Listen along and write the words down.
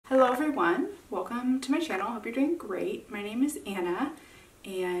Hello everyone, welcome to my channel. Hope you're doing great. My name is Anna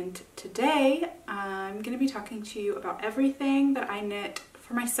and today I'm going to be talking to you about everything that I knit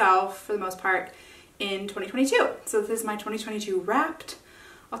for myself for the most part in 2022. So this is my 2022 wrapped.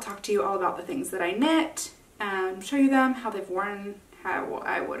 I'll talk to you all about the things that I knit and show you them, how they've worn, how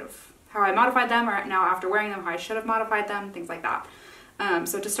I modified them, or now after wearing them, how I should have modified them, things like that.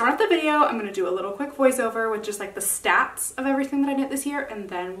 So to start off the video, I'm going to do a little quick voiceover with just like the stats of everything that I knit this year, and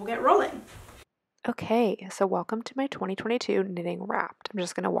then we'll get rolling. Okay, so welcome to my 2022 knitting wrapped. I'm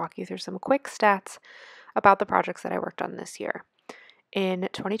just going to walk you through some quick stats about the projects that I worked on this year. In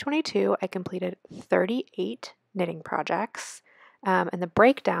 2022, I completed 38 knitting projects, and the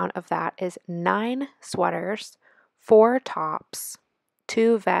breakdown of that is 9 sweaters, 4 tops,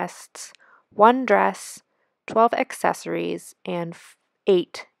 2 vests, 1 dress, 12 accessories, and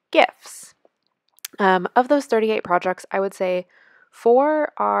 8 gifts. Of those 38 projects, I would say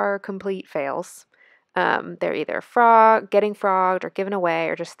 4 are complete fails. They're either getting frogged or given away,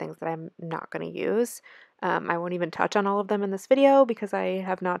 or just things that I'm not going to use. I won't even touch on all of them in this video because I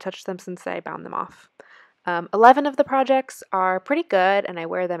have not touched them since I bound them off. 11 of the projects are pretty good and I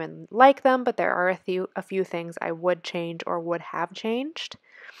wear them and like them, but there are a few things I would change or would have changed.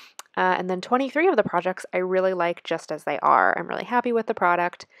 And then 23 of the projects I really like just as they are. I'm really happy with the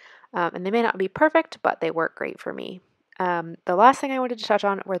product, and they may not be perfect, but they work great for me. The last thing I wanted to touch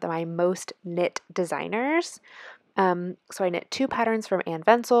on were my most knit designers. So I knit 2 patterns from Ann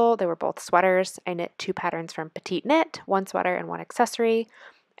Wenzel. They were both sweaters. I knit 2 patterns from Petite Knit, 1 sweater and 1 accessory.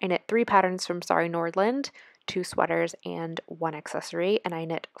 I knit 3 patterns from Sari Nordland, 2 sweaters and 1 accessory. And I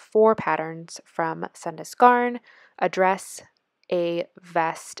knit 4 patterns from Sendis Garn, a dress, a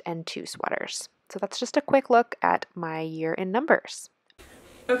vest, and 2 sweaters. So that's just a quick look at my year in numbers.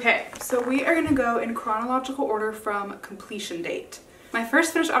 Okay, so we are going to go in chronological order from completion date. My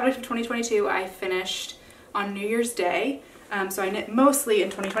first finished object of 2022 I finished on New Year's Day, so I knit mostly in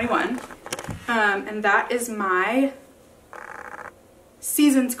 2021, and that is my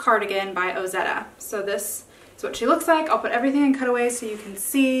Seasons cardigan by Ozetta. So this is what she looks like. I'll put everything in cutaways so you can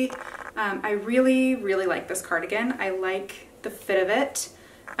see. I really like this cardigan. I like the fit of it.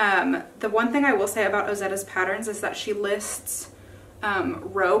 The one thing I will say about Ozetta's patterns is that she lists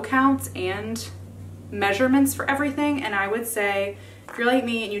row counts and measurements for everything, and I would say if you're like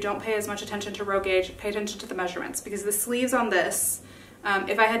me and you don't pay as much attention to row gauge, pay attention to the measurements, because the sleeves on this,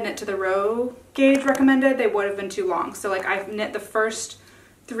 if I had knit to the row gauge recommended, they would have been too long. So like I've knit the first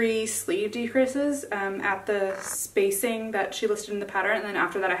 3 sleeve decreases at the spacing that she listed in the pattern, and then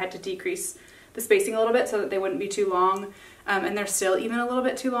after that I had to decrease the spacing a little bit so that they wouldn't be too long, and they're still even a little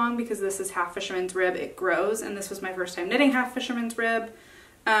bit too long because this is half fisherman's rib. It grows, and this was my first time knitting half fisherman's rib,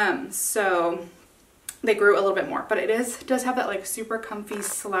 so they grew a little bit more, but it does have that like super comfy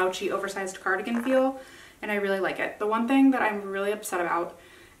slouchy oversized cardigan feel, and I really like it. The one thing that I'm really upset about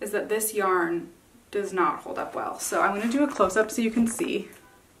is that this yarn does not hold up well, so I'm going to do a close-up so you can see,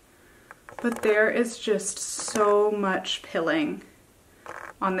 but there is just so much pilling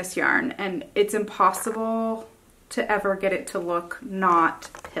on this yarn, and it's impossible to ever get it to look not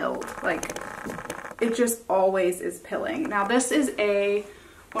pilled. Like, it just always is pilling. Now this is a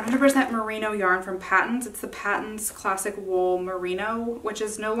 100% merino yarn from Patons. It's the Patons Classic Wool Merino, which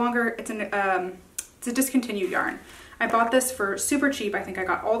is no longer, it's a discontinued yarn. I bought this for super cheap. I think I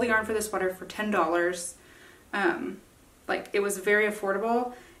got all the yarn for this sweater for $10. Like, it was very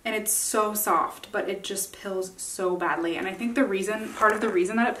affordable, and it's so soft, but it just pills so badly. And I think part of the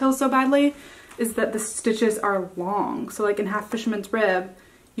reason that it pills so badly is that the stitches are long. So like in half fisherman's rib,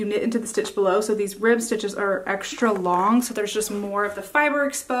 you knit into the stitch below, so these rib stitches are extra long, so there's just more of the fiber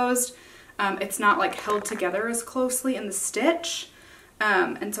exposed. It's not like held together as closely in the stitch,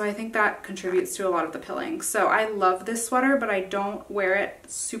 and so I think that contributes to a lot of the pilling. So I love this sweater, but I don't wear it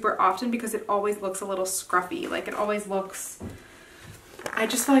super often because it always looks a little scruffy. Like, it always looks, I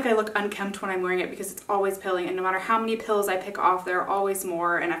just feel like I look unkempt when I'm wearing it because it's always pilling, and no matter how many pills I pick off, there are always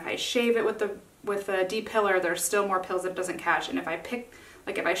more, and if I shave it with a deep piller, there's still more pills that it doesn't catch, and if I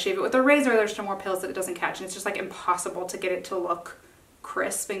shave it with a razor, there's still more pills that it doesn't catch, and it's just like impossible to get it to look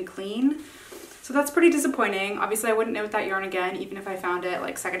crisp and clean. So that's pretty disappointing. Obviously I wouldn't knit with that yarn again, even if I found it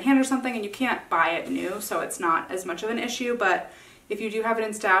like secondhand or something, and you can't buy it new, so it's not as much of an issue, but if you do have it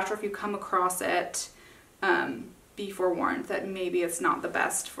in stash or if you come across it, be forewarned that maybe it's not the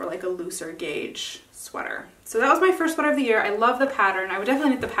best for like a looser gauge sweater. So that was my first sweater of the year. I love the pattern. I would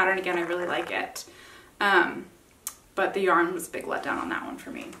definitely knit the pattern again. I really like it. But the yarn was a big letdown on that one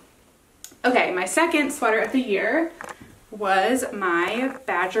for me. Okay, my second sweater of the year was my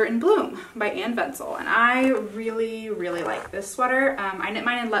Badger in Bloom by Ann Wenzel, and I really, really like this sweater. I knit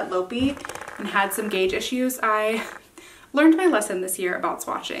mine in Let Lopey and had some gauge issues. I learned my lesson this year about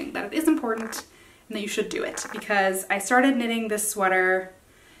swatching, that it is important and that you should do it, because I started knitting this sweater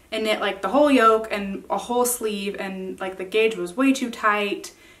and knit like the whole yoke and a whole sleeve, and like the gauge was way too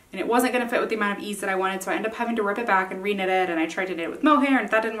tight and it wasn't going to fit with the amount of ease that I wanted, so I ended up having to rip it back and re-knit it, and I tried to knit it with mohair and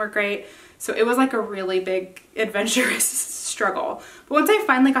that didn't work great. So it was like a really big adventurous struggle. But once I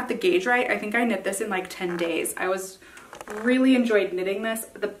finally got the gauge right, I think I knit this in like 10 days. I really enjoyed knitting this.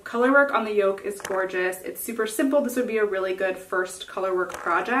 The color work on the yoke is gorgeous. It's super simple. This would be a really good first color work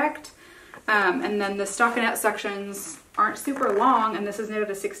project. And then the stockinette sections aren't super long, and this is knit at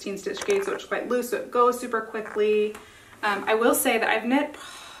a 16 stitch gauge, so it's quite loose, so it goes super quickly. I will say that I've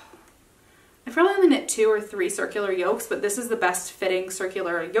probably only knit 2 or 3 circular yokes, but this is the best fitting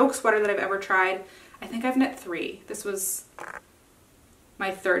circular yoke sweater that I've ever tried. I think I've knit 3. This was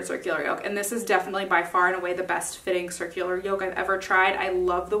my 3rd circular yoke, and this is definitely by far and away the best fitting circular yoke I've ever tried. I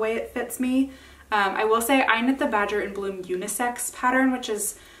love the way it fits me. I will say I knit the Badger in Bloom unisex pattern, which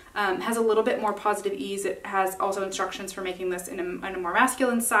is has a little bit more positive ease. It has also instructions for making this in a more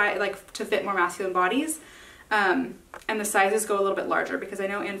masculine size, like to fit more masculine bodies. And the sizes go a little bit larger, because I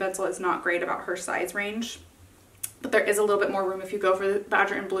know Ann Wenzel is not great about her size range, but there is a little bit more room if you go for the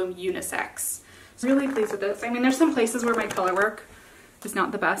Badger in Bloom unisex. So I'm really pleased with this. I mean, there's some places where my color work is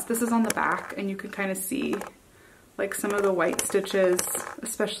not the best. This is on the back, and you can kind of see like some of the white stitches,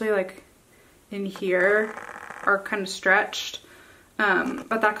 especially like in here, are kind of stretched.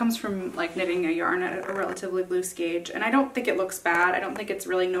 But that comes from like knitting a yarn at a relatively loose gauge, and I don't think it looks bad. I don't think it's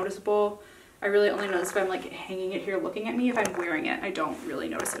really noticeable. I really only notice if I'm like hanging it here looking at me. If I'm wearing it, I don't really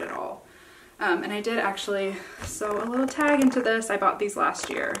notice it at all. And I did actually sew a little tag into this. I bought these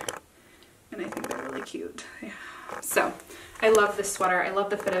last year, and I think they're really cute. Yeah. So I love this sweater. I love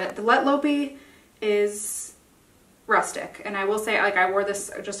the fit of it. The Let Lopey is rustic, and I will say, like, I wore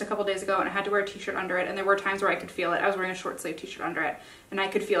this just a couple days ago and I had to wear a t-shirt under it, and there were times where I could feel it. I was wearing a short sleeve t-shirt under it, and I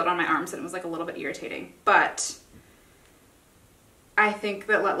could feel it on my arms, and it was like a little bit irritating. But I think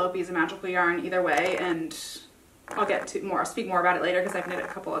that Let Lopey is a magical yarn either way, and I'll speak more about it later, because I've knit a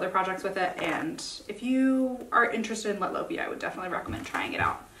couple other projects with it, and if you are interested in Let Lopey, I would definitely recommend trying it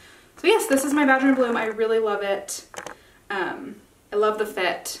out. So yes, this is my Badger in Bloom. I really love it. I love the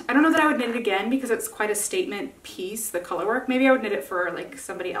fit. I don't know that I would knit it again, because it's quite a statement piece, the color work. Maybe I would knit it for like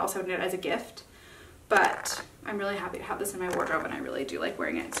somebody else. I would knit it as a gift, but I'm really happy to have this in my wardrobe, and I really do like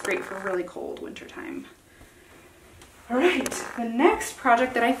wearing it. It's great for really cold winter time. All right, the next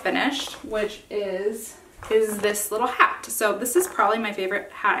project that I finished, which is this little hat. So this is probably my favorite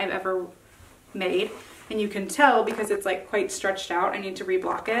hat I've ever made, and you can tell because it's like quite stretched out. I need to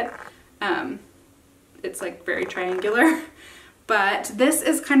reblock it. It's like very triangular, but this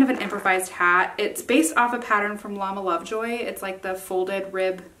is kind of an improvised hat. It's based off a pattern from Llama Lovejoy. It's like the folded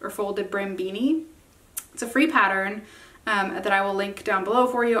rib or folded brim beanie. It's a free pattern that I will link down below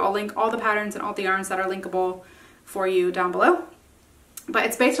for you. I'll link all the patterns and all the yarns that are linkable for you down below. But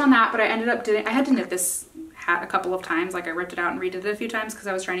it's based on that, but I had to knit this hat a couple of times. Like, I ripped it out and redid it a few times because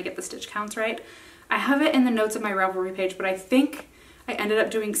I was trying to get the stitch counts right. I have it in the notes of my Ravelry page, but I think I ended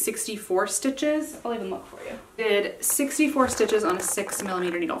up doing 64 stitches. I'll even look for you. Did 64 stitches on a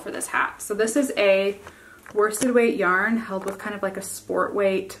 6mm needle for this hat. So this is a worsted weight yarn held with kind of like a sport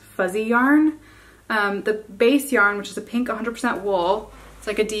weight fuzzy yarn. The base yarn, which is a pink 100% wool, it's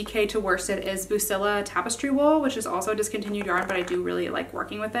like a DK to worsted, is bucilla tapestry wool, which is also a discontinued yarn, but I do really like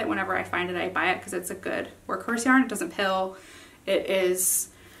working with it. Whenever I find it, I buy it because it's a good workhorse yarn. It doesn't pill. It is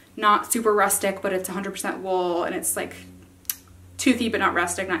not super rustic, but it's 100% wool, and it's like toothy but not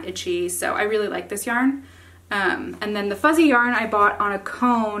rustic, not itchy. So I really like this yarn. And then the fuzzy yarn I bought on a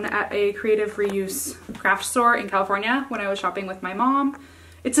cone at a creative reuse craft store in California when I was shopping with my mom.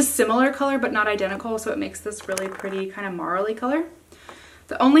 It's a similar color but not identical, so it makes this really pretty kind of marley color.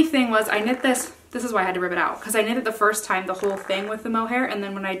 The only thing was I knit this is why I had to rip it out, because I knit it the first time, the whole thing with the mohair, and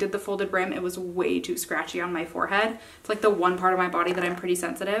then when I did the folded brim, it was way too scratchy on my forehead. It's like the one part of my body that I'm pretty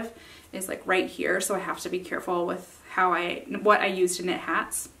sensitive is like right here, so I have to be careful with what I use to knit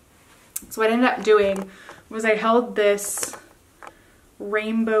hats. So what I ended up doing was I held this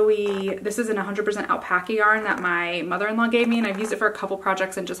rainbowy, this is an 100% alpaca yarn that my mother-in-law gave me, and I've used it for a couple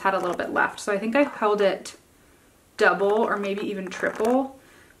projects and just had a little bit left. So I think I held it double or maybe even triple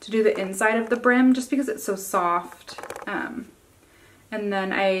to do the inside of the brim, just because it's so soft. And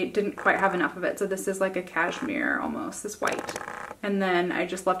then I didn't quite have enough of it, so this is like a cashmere almost, this white. And then I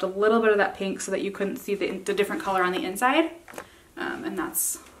just left a little bit of that pink so that you couldn't see the different color on the inside. And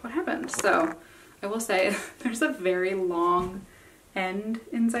that's what happened. So I will say there's a very long end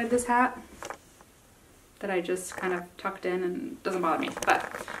inside this hat that I just kind of tucked in and doesn't bother me,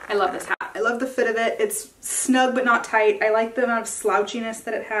 but I love this hat. I love the fit of it. It's snug but not tight. I like the amount of slouchiness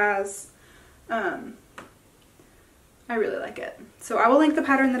that it has. I really like it. So I will link the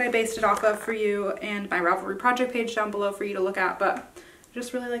pattern that I based it off of for you and my Ravelry project page down below for you to look at, but I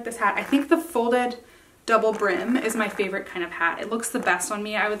just really like this hat. I think the folded double brim is my favorite kind of hat. It looks the best on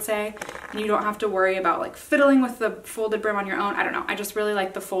me, I would say, and you don't have to worry about like fiddling with the folded brim on your own. I don't know. I just really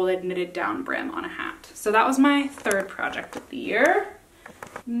like the folded knitted down brim on a hat. So that was my third project of the year.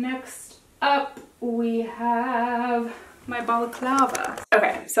 Next up, we have my balaclava.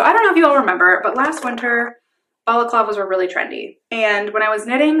 Okay, so I don't know if you all remember, but last winter, balaclavas were really trendy. And when I was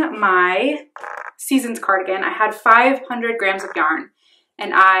knitting my seasons cardigan, I had 500 grams of yarn.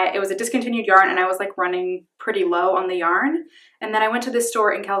 And it was a discontinued yarn, and I was like running pretty low on the yarn. And then I went to this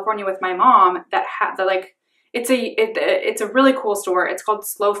store in California with my mom that had the like, it's a really cool store. It's called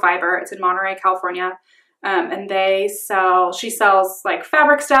Slow Fiber. It's in Monterey, California. And she sells like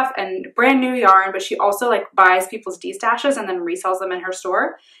fabric stuff and brand new yarn, but she also like buys people's destashes and then resells them in her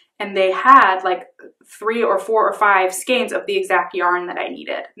store. And they had like 3 or 4 or 5 skeins of the exact yarn that I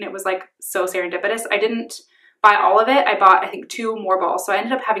needed. And it was like so serendipitous. I didn't buy all of it. I bought, I think, 2 more balls. So I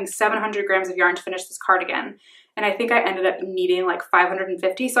ended up having 700 grams of yarn to finish this cardigan. And I think I ended up needing like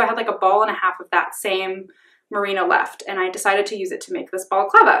 550. So I had like a ball and a half of that same merino left. And I decided to use it to make this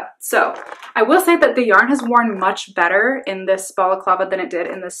balaclava. So I will say that the yarn has worn much better in this balaclava than it did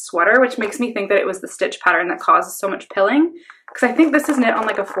in this sweater, which makes me think that it was the stitch pattern that caused so much pilling. Because I think this is knit on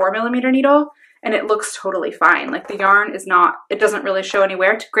like a 4mm needle and it looks totally fine. Like the yarn is not, it doesn't really show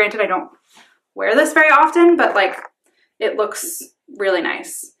anywhere. Granted, I don't wear this very often, but like it looks really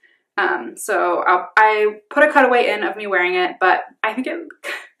nice. So I put a cutaway in of me wearing it, but I think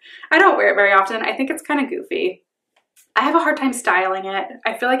I don't wear it very often. I think it's kind of goofy. I have a hard time styling it.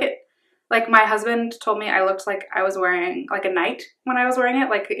 I feel like like my husband told me I looked like I was wearing like a knight when I was wearing it,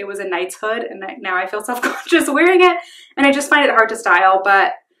 like it was a knight's hood, and now I feel self-conscious wearing it, and I just find it hard to style.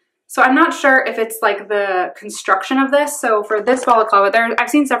 But so I'm not sure if it's like the construction of this. So for this balaclava, I've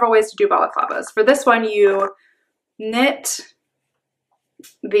seen several ways to do balaclavas. For this one, you knit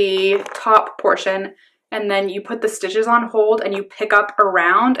the top portion and then you put the stitches on hold and you pick up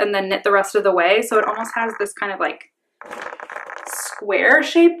around and then knit the rest of the way. So it almost has this kind of like square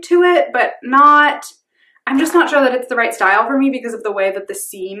shape to it, but I'm just not sure that it's the right style for me because of the way that the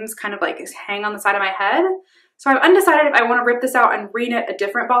seams kind of like hang on the side of my head. So I'm undecided if I want to rip this out and reknit a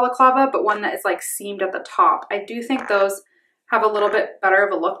different balaclava, but one that is like seamed at the top. I do think those have a little bit better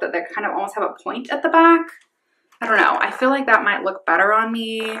of a look, that they kind of almost have a point at the back. I don't know. I feel like that might look better on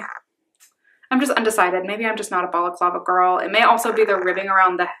me. I'm just undecided. Maybe I'm just not a balaclava girl. It may also be the ribbing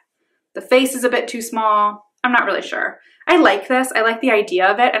around the face is a bit too small. I'm not really sure. I like this. I like the idea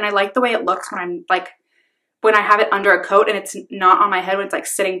of it, and I like the way it looks when I have it under a coat and it's not on my head, when it's like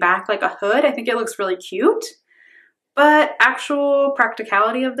sitting back like a hood. I think it looks really cute. But actual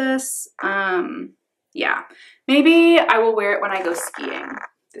practicality of this, yeah. Maybe I will wear it when I go skiing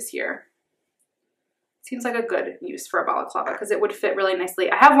this year. Seems like a good use for a balaclava because it would fit really nicely.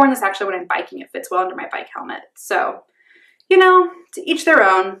 I have worn this actually when I'm biking. It fits well under my bike helmet. So, you know, to each their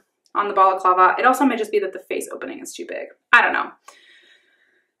own on the balaclava. It also may just be that the face opening is too big. I don't know.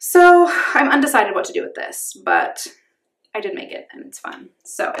 So I'm undecided what to do with this, but I did make it and it's fun.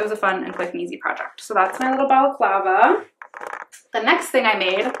 So it was a fun and quick and easy project. So that's my little balaclava. The next thing I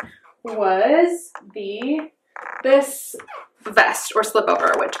made was this vest or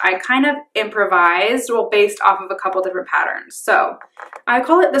slipover, which I kind of improvised, well, based off of a couple different patterns. So I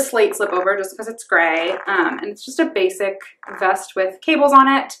call it the slate slipover just because it's gray, and it's just a basic vest with cables on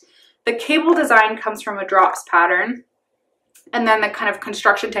it. The cable design comes from a drops pattern, and then the kind of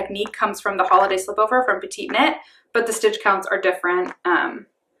construction technique comes from the holiday slipover from Petite Knit, but the stitch counts are different,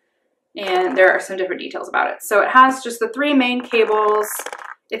 and there are some different details about it. So it has just the 3 main cables.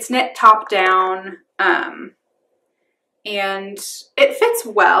 It's knit top down, and it fits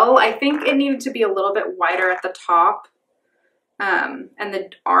well. I think it needed to be a little bit wider at the top, and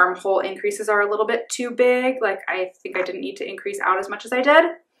the armhole increases are a little bit too big. Like I think I didn't need to increase out as much as I did.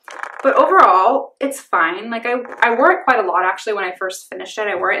 But overall, it's fine. Like I wore it quite a lot actually when I first finished it.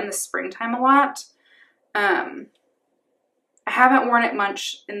 I wore it in the springtime a lot. I haven't worn it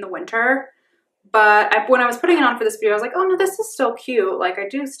much in the winter, but when I was putting it on for this video, I was like, oh no, this is still cute. Like I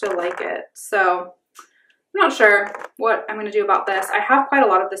do still like it. So I'm not sure what I'm going to do about this. I have quite a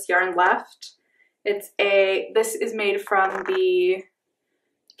lot of this yarn left. This is made from the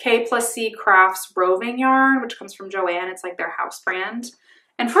K+C Crafts roving yarn, which comes from Joann. It's like their house brand.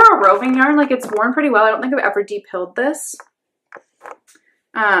 And for a roving yarn, like it's worn pretty well. I don't think I've ever de-pilled this.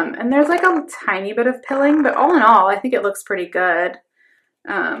 And there's like a tiny bit of pilling, but all in all, I think it looks pretty good.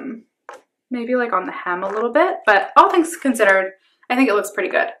 Maybe like on the hem a little bit, but all things considered, I think it looks pretty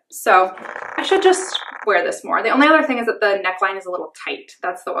good. So I should just wear this more. The only other thing is that the neckline is a little tight.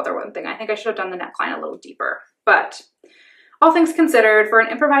 That's the other one thing. I think I should have done the neckline a little deeper, but all things considered, for an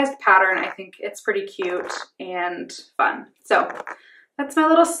improvised pattern, I think it's pretty cute and fun. So that's my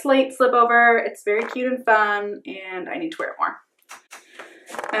little slate slip over. It's very cute and fun, and I need to wear it more.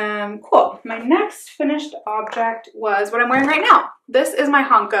 Cool. My next finished object was what I'm wearing right now. This is my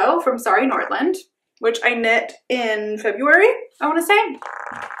Hanko from Sorry Nordland, which I knit in February, I want to say.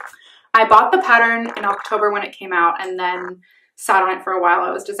 I bought the pattern in October when it came out and then sat on it for a while.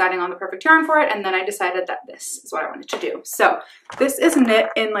 I was deciding on the perfect yarn for it, and then I decided that this is what I wanted to do. So this is knit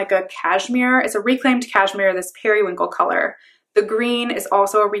in like a cashmere. It's a reclaimed cashmere, this periwinkle color. The green is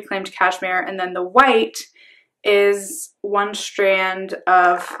also a reclaimed cashmere, and then the white is one strand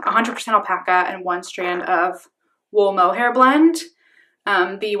of 100% alpaca and one strand of wool mohair blend.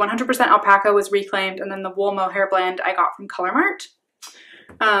 The 100% alpaca was reclaimed, and then the wool mohair blend I got from Color Mart.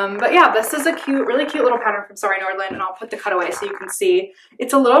 But yeah, this is a cute, really cute little pattern from Sorry Nordland, and I'll put the cutaway so you can see.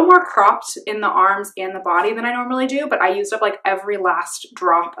 It's a little more cropped in the arms and the body than I normally do, but I used up like every last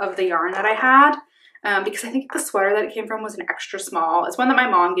drop of the yarn that I had. Because I think the sweater that it came from was an extra small. It's one that my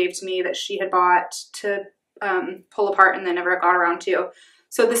mom gave to me that she had bought to pull apart and then never got around to.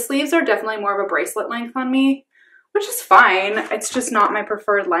 So the sleeves are definitely more of a bracelet length on me, which is fine. It's just not my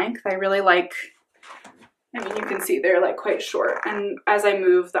preferred length. I really like, I mean, you can see they're like quite short, and as I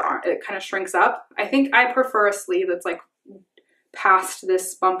move the arm, it kind of shrinks up. I think I prefer a sleeve that's like past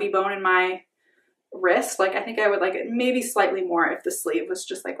this bumpy bone in my wrist. Like I think I would like it maybe slightly more if the sleeve was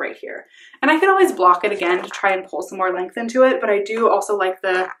just like right here. And I could always block it again to try and pull some more length into it, but I do also like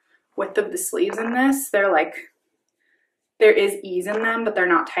the width of the sleeves in this. They're like, there is ease in them, but they're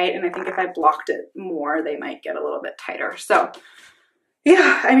not tight, and I think if I blocked it more, they might get a little bit tighter. So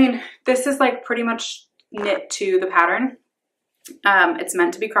yeah, I mean, this is like pretty much knit to the pattern. It's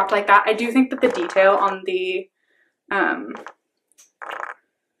meant to be cropped like that. I do think that the detail on the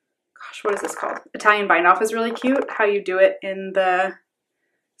what is this called? Italian bind off is really cute. How you do it in the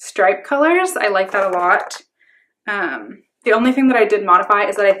stripe colors. I like that a lot. The only thing that I did modify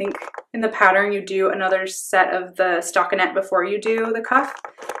is that I think in the pattern you do another set of the stockinette before you do the cuff,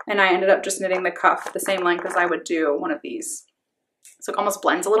 and I ended up just knitting the cuff the same length as I would do one of these. So it almost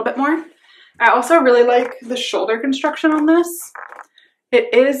blends a little bit more. I also really like the shoulder construction on this.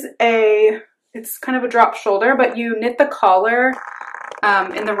 It's kind of a drop shoulder, but you knit the collar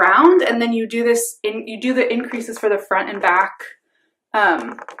in the round, and then you do the increases for the front and back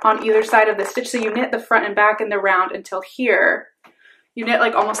on either side of the stitch. So you knit the front and back in the round until here. You knit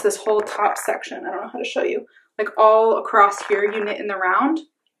like almost this whole top section. I don't know how to show you. Like all across here, you knit in the round,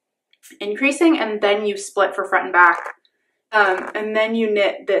 increasing, and then you split for front and back. And then you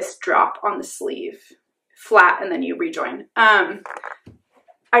knit this drop on the sleeve flat, and then you rejoin.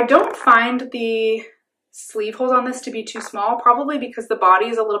 I don't find the sleeve holes on this to be too small, probably because the body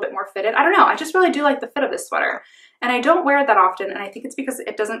is a little bit more fitted. I don't know. I just really do like the fit of this sweater, and I don't wear it that often, and I think it's because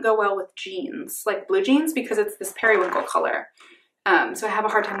it doesn't go well with jeans, like blue jeans, because it's this periwinkle color. So I have a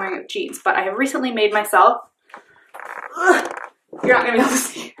hard time wearing it with jeans, but I have recently made myself, you're not gonna be able to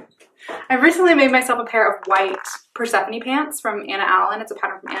see. I've recently made myself a pair of white Persephone pants from Anna Allen. It's a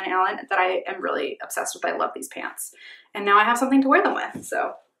pattern from Anna Allen that I am really obsessed with. I love these pants. And now I have something to wear them with,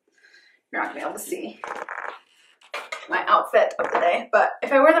 so you're not gonna be able to see my outfit of the day. But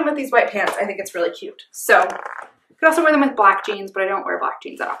if I wear them with these white pants, I think it's really cute. So you could also wear them with black jeans, but I don't wear black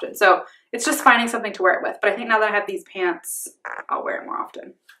jeans that often. So it's just finding something to wear it with. But I think now that I have these pants, I'll wear it more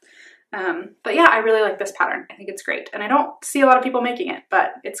often. But yeah, I really like this pattern. I think it's great. And I don't see a lot of people making it,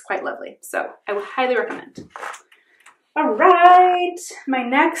 but it's quite lovely. So I would highly recommend. All right, my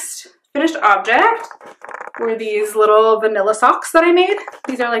next finished object were these little vanilla socks that I made.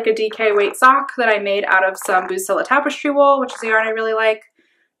 These are like a DK weight sock that I made out of some bucilla tapestry wool, which is a yarn I really like.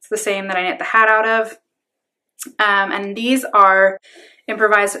 It's the same that I knit the hat out of. And these are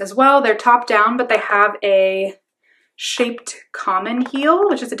improvised as well. They're top down, but they have a shaped common heel,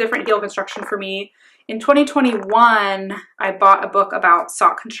 which is a different heel construction for me. In 2021, I bought a book about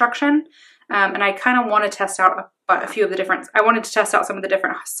sock construction, and I kind of want to test out a few of the different, I wanted to test out some of the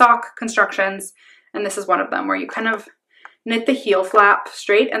different sock constructions, and this is one of them where you kind of knit the heel flap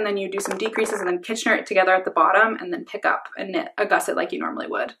straight, and then you do some decreases and then Kitchener it together at the bottom, and then pick up and knit a gusset like you normally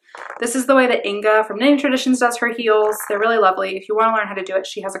would. This is the way that Inga from Knitting Traditions does her heels. They're really lovely. If you want to learn how to do it,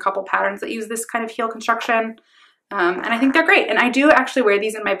 she has a couple patterns that use this kind of heel construction. And I think they're great. And I do actually wear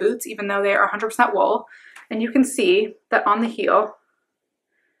these in my boots, even though they are 100% wool. And you can see that on the heel,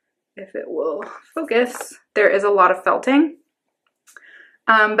 if it will focus, there is a lot of felting.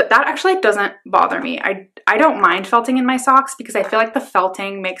 But that actually doesn't bother me. I don't mind felting in my socks because I feel like the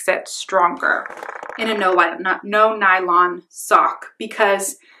felting makes it stronger in a no nylon sock,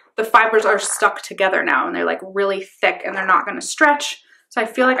 because the fibers are stuck together now and they're like really thick and they're not going to stretch. So I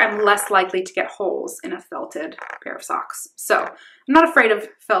feel like I'm less likely to get holes in a felted pair of socks. So I'm not afraid of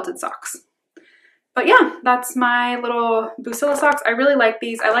felted socks. But yeah, that's my little bucilla socks. I really like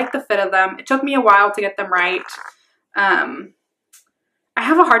these. I like the fit of them. It took me a while to get them right. I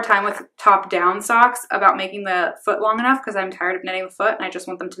have a hard time with top-down socks about making the foot long enough because I'm tired of knitting the foot and I just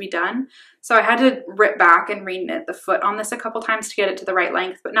want them to be done. So I had to rip back and re-knit the foot on this a couple times to get it to the right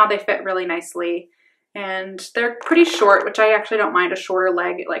length, but now they fit really nicely. And they're pretty short, which I actually don't mind a shorter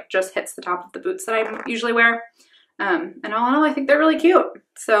leg. It like just hits the top of the boots that I usually wear. And all in all, I think they're really cute.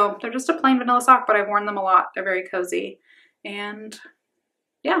 So they're just a plain vanilla sock, but I've worn them a lot. They're very cozy. And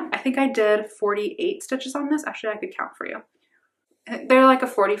yeah, I think I did 48 stitches on this. Actually, I could count for you. They're like a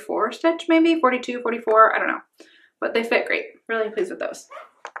 44 stitch, maybe 42, 44, I don't know. But they fit great. Really pleased with those.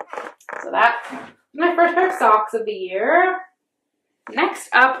 So that's my first pair of socks of the year. Next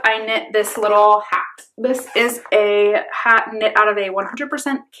up, I knit this little hat. This is a hat knit out of a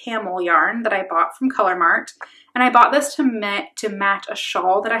 100% camel yarn that I bought from Color Mart. And I bought this to match a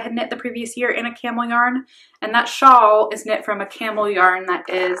shawl that I had knit the previous year in a camel yarn. And that shawl is knit from a camel yarn that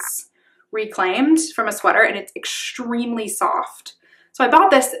is reclaimed from a sweater, and it's extremely soft. So I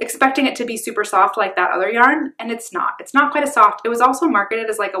bought this expecting it to be super soft like that other yarn, and it's not. It's not quite as soft. It was also marketed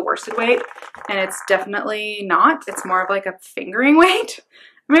as like a worsted weight, and it's definitely not. It's more of like a fingering weight.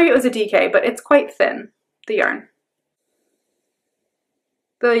 Maybe it was a DK, but it's quite thin, the yarn.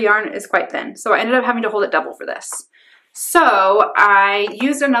 The yarn is quite thin, so I ended up having to hold it double for this. So I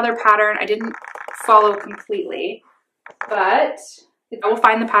used another pattern. I didn't follow completely, but I will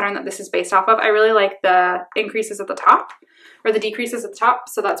find the pattern that this is based off of. I really like the increases at the top, or the decreases at the top,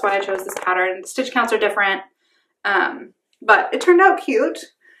 so that's why I chose this pattern. The stitch counts are different, but it turned out cute.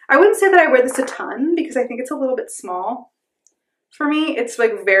 I wouldn't say that I wear this a ton because I think it's a little bit small for me. It's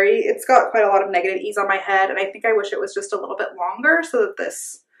like it's got quite a lot of negative ease on my head, and I think I wish it was just a little bit longer so that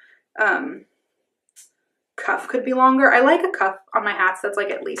this cuff could be longer. I like a cuff on my hats that's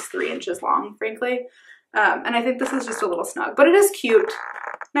like at least 3 inches long, frankly. And I think this is just a little snug, but it is cute.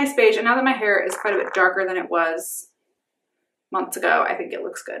 Nice beige. And now that my hair is quite a bit darker than it was months ago, I think it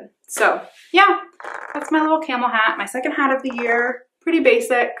looks good. So yeah, that's my little camel hat. My second hat of the year. Pretty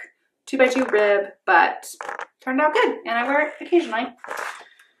basic, 2x2 rib, but turned out good. And I wear it occasionally.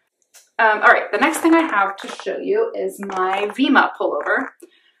 All right, the next thing I have to show you is my Vima pullover,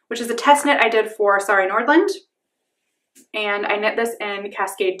 which is a test knit I did for Sorry Nordland. And I knit this in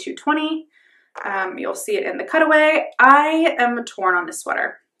Cascade 220. You'll see it in the cutaway. I am torn on this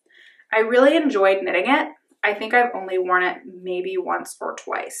sweater. I really enjoyed knitting it. I think I've only worn it maybe once or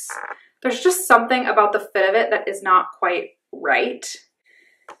twice. There's just something about the fit of it that is not quite right.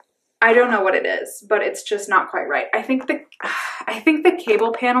 I don't know what it is, but it's just not quite right. I think the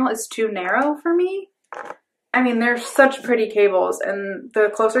cable panel is too narrow for me. I mean, they're such pretty cables, and the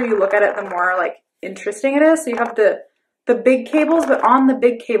closer you look at it, the more like interesting it is. So you have the big cables, but on the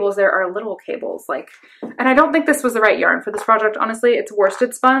big cables there are little cables, and I don't think this was the right yarn for this project, honestly. It's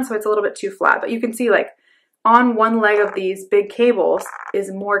worsted spun, so it's a little bit too flat, but you can see like on one leg of these big cables is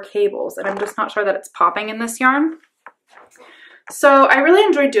more cables, and I'm just not sure that it's popping in this yarn. So I really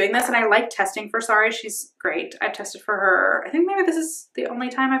enjoyed doing this, and I like testing for Sorry. She's great. I've tested for her. I think maybe this is the only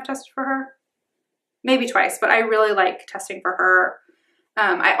time I've tested for her. Maybe twice, but I really like testing for her.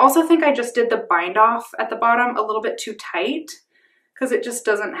 I also think I just did the bind off at the bottom a little bit too tight because it just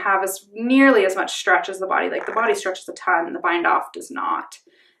doesn't have nearly as much stretch as the body. Like the body stretches a ton, the bind off does not.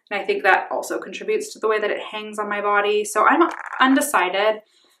 And I think that also contributes to the way that it hangs on my body. So I'm undecided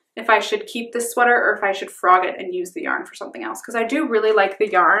if I should keep this sweater or if I should frog it and use the yarn for something else, because I do really like the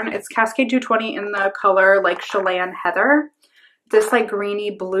yarn. It's Cascade 220 in the color like Chelan Heather. This like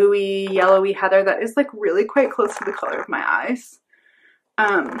greeny, bluey, yellowy heather that is like really quite close to the color of my eyes.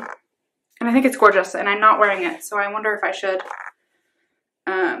 And I think it's gorgeous, and I'm not wearing it, so I wonder if I should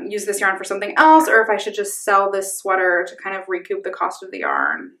use this yarn for something else, or if I should just sell this sweater to kind of recoup the cost of the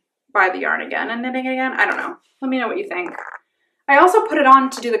yarn, buy the yarn again and knitting again. I don't know. Let me know what you think. I also put it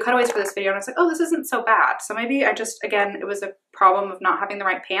on to do the cutaways for this video, and I was like, oh, this isn't so bad. So maybe I just, again, it was a problem of not having the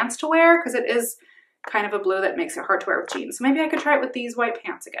right pants to wear, because it is kind of a blue that makes it hard to wear with jeans. So maybe I could try it with these white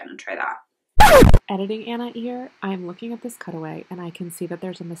pants again and try that. Editing Anna ear, I'm looking at this cutaway and I can see that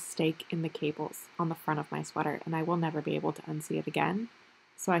there's a mistake in the cables on the front of my sweater and I will never be able to unsee it again.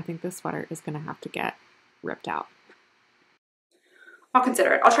 So I think this sweater is going to have to get ripped out. I'll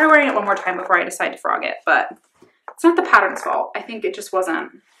consider it. I'll try wearing it one more time before I decide to frog it, but it's not the pattern's fault. I think it just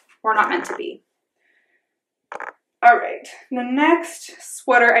wasn't, or not meant to be. All right, the next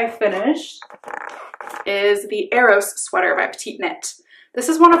sweater I finished is the Eros sweater by Petite Knit. This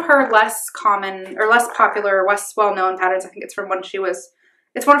is one of her less common or less popular, less well-known patterns. I think it's from when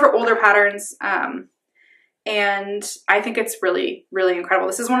it's one of her older patterns. And I think it's really, really incredible.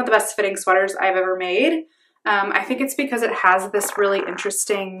 This is one of the best fitting sweaters I've ever made. I think it's because it has this really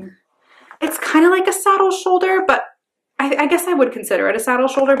interesting, it's kind of like a saddle shoulder, but I guess I would consider it a saddle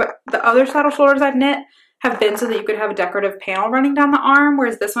shoulder, but the other saddle shoulders I've knit have been so that you could have a decorative panel running down the arm,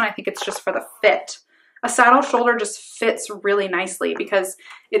 whereas this one I think it's just for the fit. A saddle shoulder just fits really nicely because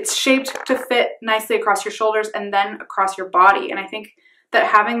it's shaped to fit nicely across your shoulders and then across your body. And I think that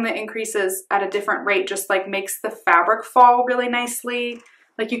having the increases at a different rate just like makes the fabric fall really nicely.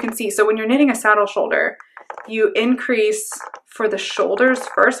 Like you can see, so when you're knitting a saddle shoulder, you increase for the shoulders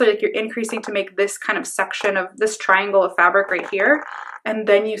first. So like you're increasing to make this kind of section of this triangle of fabric right here. And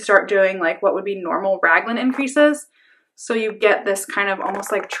then you start doing like what would be normal raglan increases. So you get this kind of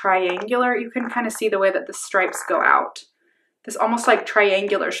almost like triangular, you can kind of see the way that the stripes go out. This almost like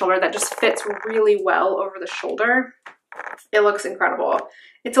triangular shoulder that just fits really well over the shoulder. It looks incredible.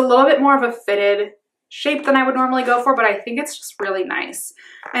 It's a little bit more of a fitted shape than I would normally go for, but I think it's just really nice.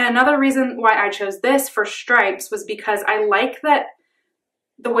 And another reason why I chose this for stripes was because I like that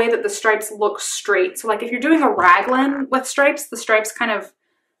the way that the stripes look straight. So like if you're doing a raglan with stripes, the stripes kind of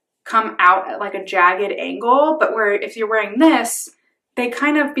come out at like a jagged angle, but where if you're wearing this, they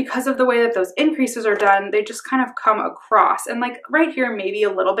kind of, because of the way that those increases are done, they just kind of come across. And like right here, maybe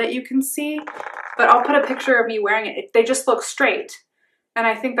a little bit you can see, but I'll put a picture of me wearing it. They just look straight. And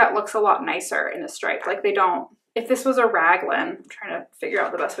I think that looks a lot nicer in a stripe. Like they don't, if this was a raglan, I'm trying to figure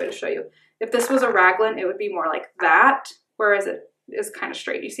out the best way to show you. If this was a raglan, it would be more like that, whereas it is kind of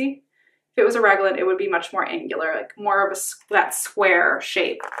straight, you see? If it was a raglan, it would be much more angular, like more of that square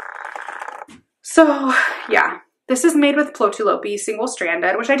shape. So yeah, this is made with Plotulopi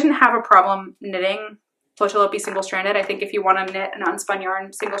single-stranded, which I didn't have a problem knitting Plotulopi single-stranded. I think if you want to knit an unspun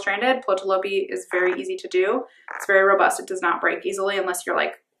yarn single-stranded, Plotulopi is very easy to do. It's very robust. It does not break easily unless you're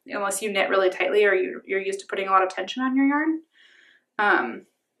like, unless you knit really tightly or you're used to putting a lot of tension on your yarn.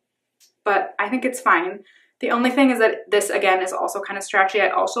 But I think it's fine. The only thing is that this, again, is also kind of scratchy. I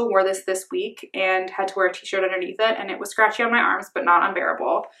also wore this week and had to wear a t-shirt underneath it, and it was scratchy on my arms, but not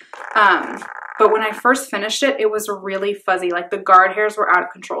unbearable. But when I first finished it, it was really fuzzy. Like the guard hairs were out of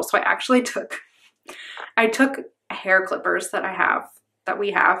control. So I actually took hair clippers that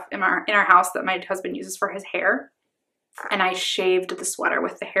we have in our house that my husband uses for his hair, and I shaved the sweater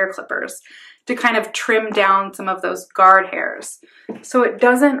with the hair clippers to kind of trim down some of those guard hairs. So it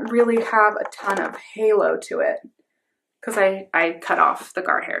doesn't really have a ton of halo to it because I cut off the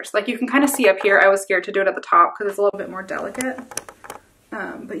guard hairs. Like you can kind of see up here, I was scared to do it at the top because it's a little bit more delicate.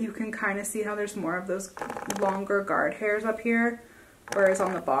 But you can kind of see how there's more of those longer guard hairs up here. Whereas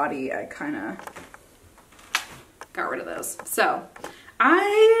on the body, I kind of got rid of those. So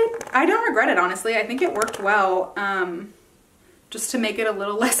I don't regret it, honestly. I think it worked well, just to make it a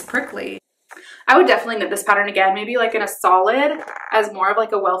little less prickly. I would definitely knit this pattern again, maybe like in a solid as more of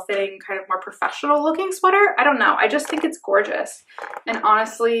like a well-fitting, kind of more professional looking sweater. I don't know. I just think it's gorgeous. And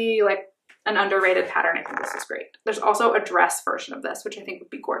honestly, like an underrated pattern, I think this is great. There's also a dress version of this, which I think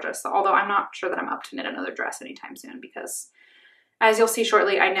would be gorgeous. Although I'm not sure that I'm up to knit another dress anytime soon because as you'll see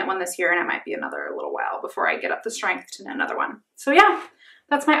shortly, I knit one this year and it might be another little while before I get up the strength to knit another one. So yeah,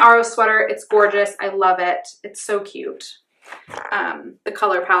 that's my Eros sweater. It's gorgeous. I love it. It's so cute. The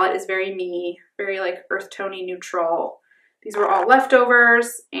color palette is very me, very like earth tony neutral. These were all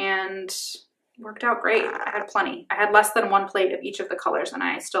leftovers and worked out great. I had plenty. I had less than one plate of each of the colors and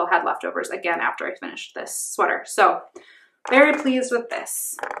I still had leftovers again after I finished this sweater. So very pleased with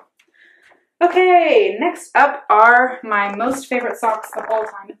this. Okay, next up are my most favorite socks of all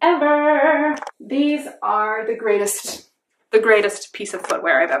time ever. These are the greatest piece of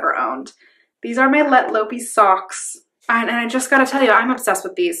footwear I've ever owned. These are my Let Lopi socks. And I just gotta tell you, I'm obsessed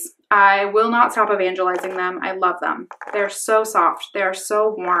with these. I will not stop evangelizing them. I love them. They're so soft. They are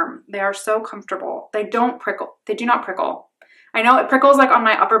so warm. They are so comfortable. They don't prickle. They do not prickle. I know it prickles like on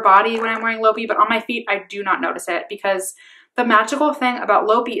my upper body when I'm wearing Lopi, but on my feet, I do not notice it because the magical thing about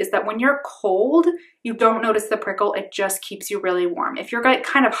Lopi is that when you're cold, you don't notice the prickle. It just keeps you really warm. If you're like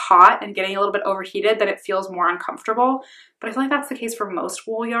kind of hot and getting a little bit overheated, then it feels more uncomfortable. But I feel like that's the case for most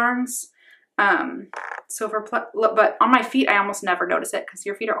wool yarns. But on my feet, I almost never notice it because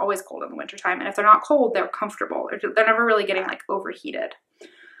your feet are always cold in the wintertime. And if they're not cold, they're comfortable. They're never really getting like overheated.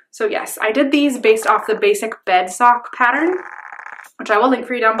 So yes, I did these based off the basic bed sock pattern, which I will link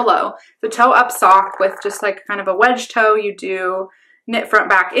for you down below. The toe up sock with just like kind of a wedge toe. You do knit front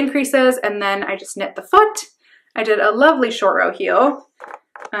back increases, and then I just knit the foot. I did a lovely short row heel,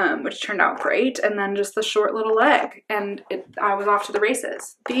 which turned out great, and then just the short little leg, and I was off to the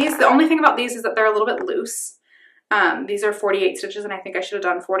races. The only thing about these is that they're a little bit loose. These are 48 stitches, and I think I should have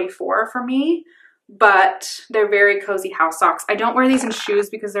done 44 for me, but they're very cozy house socks. I don't wear these in shoes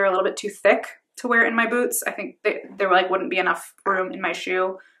because they're a little bit too thick to wear in my boots. I think there like wouldn't be enough room in my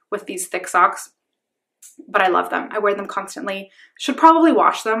shoe with these thick socks, but I love them. I wear them constantly. Should probably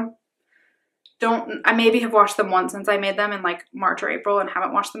wash them. I maybe have washed them once since I made them in like March or April and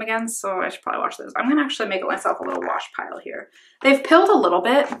haven't washed them again, so I should probably wash those. I'm gonna actually make myself a little wash pile here. They've pilled a little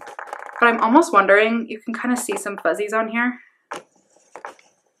bit, but I'm almost wondering, you can kind of see some fuzzies on here.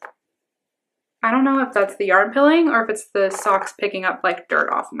 I don't know if that's the yarn pilling or if it's the socks picking up like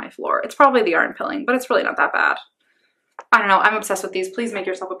dirt off of my floor. It's probably the yarn pilling, but it's really not that bad. I don't know, I'm obsessed with these. Please make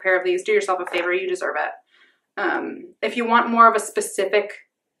yourself a pair of these. Do yourself a favor, you deserve it. If you want more of a specific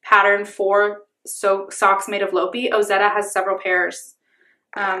pattern for socks made of Lopi, Ozetta has several pairs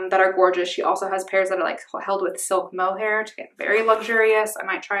that are gorgeous. She also has pairs that are like held with silk mohair to get very luxurious. I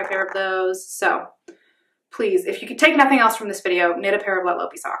might try a pair of those. So please, if you could take nothing else from this video, knit a pair of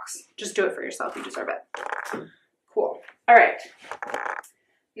Lopi socks. Just do it for yourself. You deserve it. Cool. All right.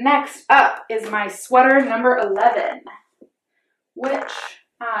 Next up is my sweater number 11, which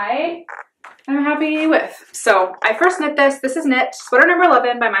I I'm happy with. So I first knit this. This is knit sweater number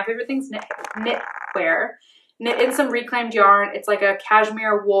 11 by My Favorite Things Knitwear. Knit in some reclaimed yarn. It's like a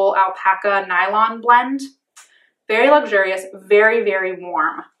cashmere wool alpaca nylon blend. Very luxurious, very, very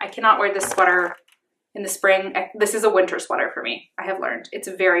warm. I cannot wear this sweater in the spring. This is a winter sweater for me, I have learned. It's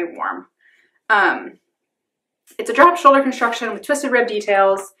very warm. It's a drop shoulder construction with twisted rib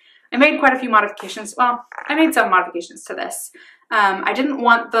details. I made quite a few modifications. Well, I made some modifications to this. I didn't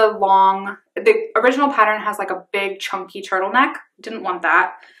want the original pattern has like a big chunky turtleneck. Didn't want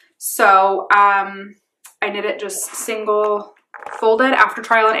that. So I knit it just single folded after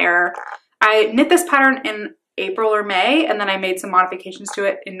trial and error. I knit this pattern in April or May, and then I made some modifications to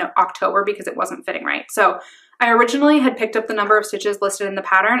it in October because it wasn't fitting right. So I originally had picked up the number of stitches listed in the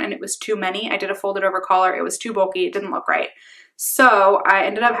pattern and it was too many. I did a folded over collar. It was too bulky. It didn't look right. So I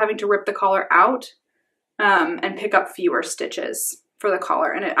ended up having to rip the collar out and pick up fewer stitches for the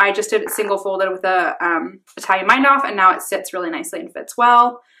collar. And I just did it single folded with a Italian bind off, and now it sits really nicely and fits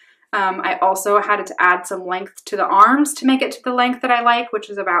well. I also had to add some length to the arms to make it to the length that I like, which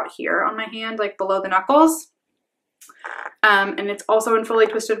is about here on my hand, like below the knuckles. And it's also in fully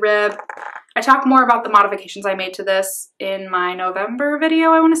twisted rib. I talk more about the modifications I made to this in my November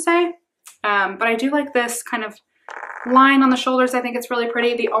video, I want to say. But I do like this kind of line on the shoulders. I think it's really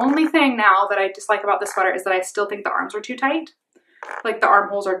pretty. The only thing now that I dislike about this sweater is that I still think the arms are too tight. Like the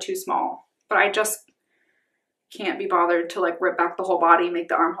armholes are too small. But I just can't be bothered to like rip back the whole body, make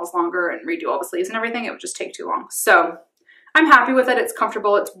the armholes longer, and redo all the sleeves and everything. It would just take too long. So I'm happy with it. It's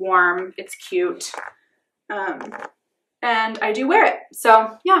comfortable. It's warm. It's cute. And I do wear it.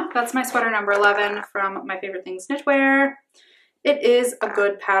 So yeah, that's my sweater number 11 from My Favorite Things Knitwear. It is a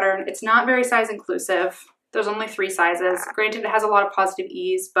good pattern. It's not very size inclusive. There's only 3 sizes. Granted, it has a lot of positive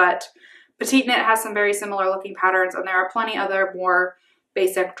ease, but Petite Knit has some very similar looking patterns, and there are plenty other more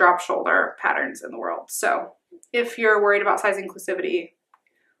basic drop shoulder patterns in the world. So if you're worried about size inclusivity,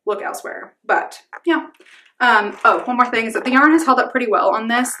 look elsewhere. But yeah. Oh, one more thing is that the yarn has held up pretty well on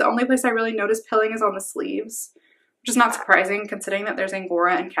this. The only place I really noticed pilling is on the sleeves, which is not surprising considering that there's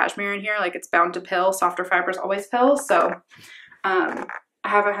Angora and cashmere in here. Like, it's bound to pill. Softer fibers always pill. So I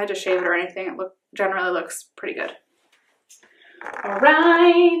haven't had to shave it or anything. It generally looks pretty good. All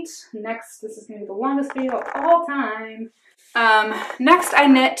right. Next, this is going to be the longest video of all time. Next, I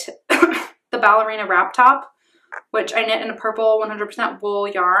knit the ballerina wrap top, which I knit in a purple 100% wool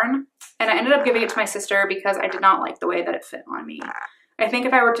yarn. And I ended up giving it to my sister because I did not like the way that it fit on me. I think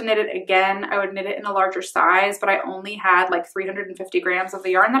if I were to knit it again, I would knit it in a larger size, but I only had like 350 grams of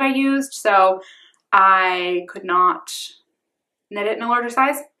the yarn that I used, so I could not knit it in a larger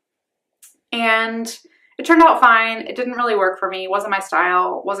size. And it turned out fine. It didn't really work for me. It wasn't my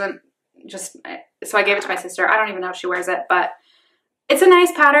style. So I gave it to my sister. I don't even know if she wears it, but it's a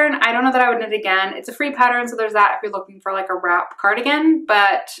nice pattern. I don't know that I would knit again. It's a free pattern, so there's that if you're looking for like a wrap cardigan,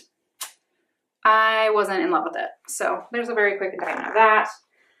 but I wasn't in love with it. So there's a very quick indictment of that.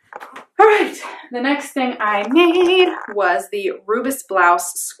 All right, the next thing I made was the Rubus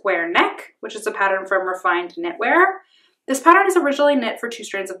Blouse Square Neck, which is a pattern from Refined Knitwear. This pattern is originally knit for 2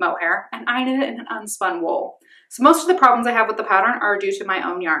 strands of mohair, and I knit it in an unspun wool. So most of the problems I have with the pattern are due to my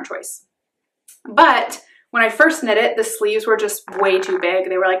own yarn choice. But when I first knit it, the sleeves were just way too big.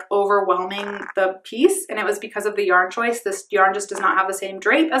 They were like overwhelming the piece, and it was because of the yarn choice. This yarn just does not have the same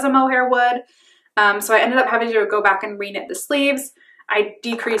drape as a mohair would. So I ended up having to go back and reknit the sleeves. I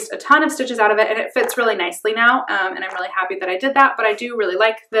decreased a ton of stitches out of it, and it fits really nicely now, and I'm really happy that I did that, but I do really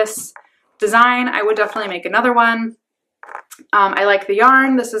like this design. I would definitely make another one. I like the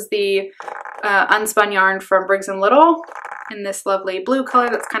yarn. This is the unspun yarn from Briggs & Little in this lovely blue color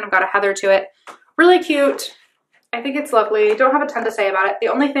that's kind of got a heather to it. Really cute. I think it's lovely. Don't have a ton to say about it. The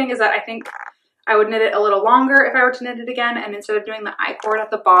only thing is that I think I would knit it a little longer if I were to knit it again, and instead of doing the I-cord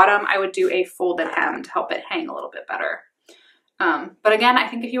at the bottom, I would do a folded hem to help it hang a little bit better. But again, I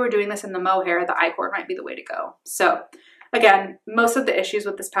think if you were doing this in the mohair, the I-cord might be the way to go. So again, most of the issues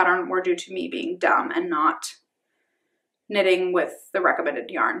with this pattern were due to me being dumb and not knitting with the recommended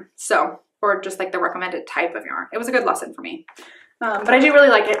yarn. So, or just like the recommended type of yarn. It was a good lesson for me. But I do really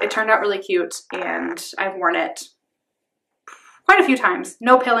like it. It turned out really cute, and I've worn it quite a few times.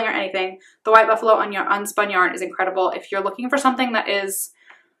 No pilling or anything. The White Buffalo on your unspun yarn is incredible. If you're looking for something that is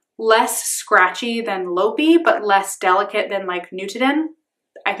less scratchy than Lopi, but less delicate than like Newtoden,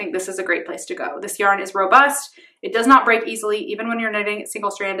 I think this is a great place to go. This yarn is robust. It does not break easily, even when you're knitting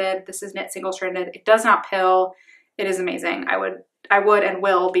single-stranded. This is knit single-stranded. It does not pill. It is amazing. I would and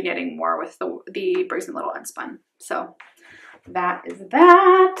will be knitting more with the Briggs & Little unspun. So that is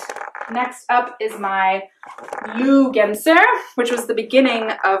that. Next up is my Lugenser, which was the beginning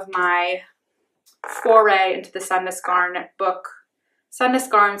of my foray into the Sandnes Garn book. Sandnes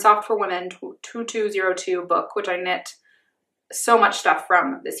Garn Soft for Women 2202 book, which I knit so much stuff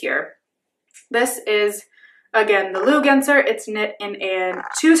from this year. This is, again, the Lugenser. It's knit in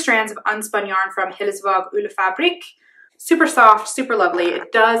 2 strands of unspun yarn from Hillesvåg Ullefabrik. Super soft, super lovely.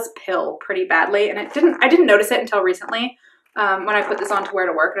 It does pill pretty badly, and I didn't notice it until recently when I put this on to wear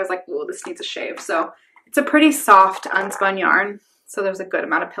to work, and I was like, ooh, this needs a shave. So it's a pretty soft unspun yarn, so there's a good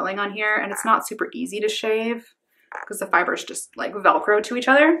amount of pilling on here, and it's not super easy to shave because the fibers just like Velcro to each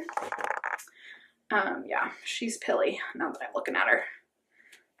other. Yeah, she's pilly now that I'm looking at her.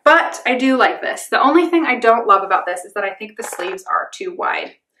 But I do like this. The only thing I don't love about this is that I think the sleeves are too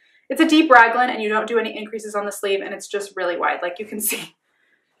wide. It's a deep raglan, and you don't do any increases on the sleeve, and it's just really wide. Like you can see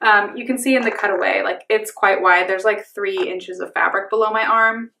in the cutaway, like it's quite wide. There's like 3 inches of fabric below my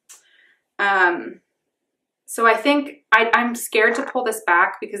arm. So I think I'm scared to pull this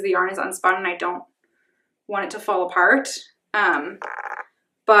back because the yarn is unspun and I don't want it to fall apart.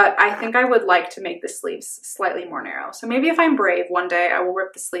 But I think I would like to make the sleeves slightly more narrow. So maybe if I'm brave one day, I will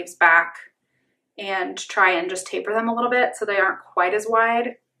rip the sleeves back and try and just taper them a little bit so they aren't quite as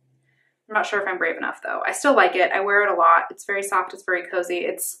wide. I'm not sure if I'm brave enough though. I still like it. I wear it a lot. It's very soft. It's very cozy.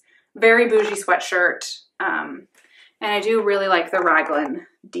 It's very bougie sweatshirt. And I do really like the raglan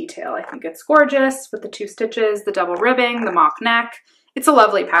detail. I think it's gorgeous with the 2 stitches, the double ribbing, the mock neck. It's a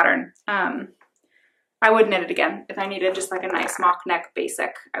lovely pattern. I would knit it again. If I needed just like a nice mock neck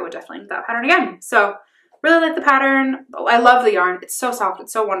basic, I would definitely knit that pattern again. So really like the pattern. I love the yarn. It's so soft.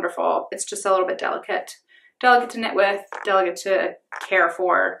 It's so wonderful. It's just a little bit delicate. Delicate to knit with, delicate to care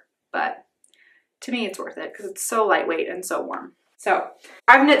for, but to me it's worth it because it's so lightweight and so warm. So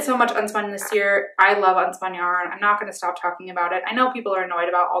I've knit so much unspun this year. I love unspun yarn. I'm not going to stop talking about it. I know people are annoyed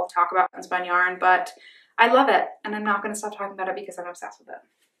about all the talk about unspun yarn, but I love it, and I'm not going to stop talking about it because I'm obsessed with it.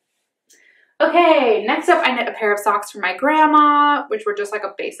 Okay, next up I knit a pair of socks for my grandma, which were just like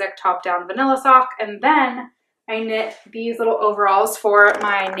a basic top-down vanilla sock, and then I knit these little overalls for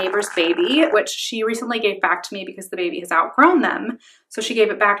my neighbor's baby, which she recently gave back to me because the baby has outgrown them. So she gave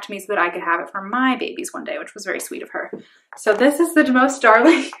it back to me so that I could have it for my babies one day, which was very sweet of her. So this is the most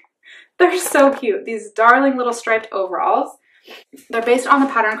darling, they're so cute, these darling little striped overalls. They're based on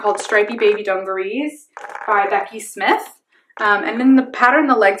the pattern called Stripy Baby Dungarees by Becky Smith. And in the pattern,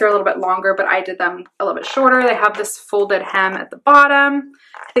 the legs are a little bit longer, but I did them a little bit shorter. They have this folded hem at the bottom.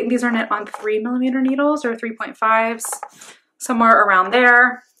 I think these are knit on 3mm needles or 3.5s, somewhere around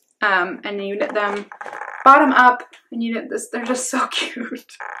there. And you knit them bottom up, and you knit this. They're just so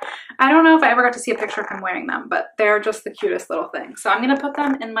cute. I don't know if I ever got to see a picture of him wearing them, but they're just the cutest little thing. So I'm going to put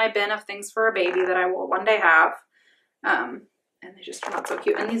them in my bin of things for a baby that I will one day have. And they just turn out so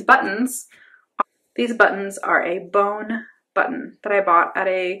cute. And these buttons are a bone button that I bought at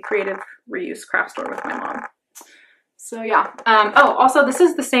a creative reuse craft store with my mom. So yeah. Oh, also this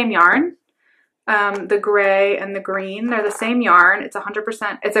is the same yarn the gray and the green. They're the same yarn. It's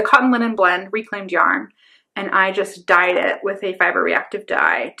 100%, it's a cotton linen blend, reclaimed yarn. And I just dyed it with a fiber reactive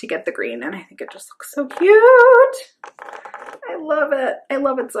dye to get the green. And I think it just looks so cute. I love it. I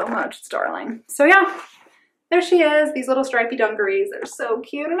love it so much. It's darling. So yeah, there she is. These little stripy dungarees. They're so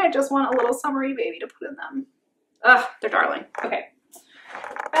cute. And I just want a little summery baby to put in them. Ugh, they're darling. Okay.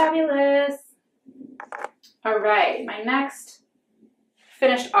 Fabulous. All right. My next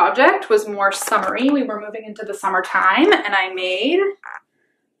finished object was more summery. We were moving into the summertime and I made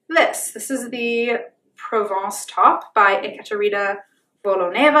this. This is the Provence top by Ekaterina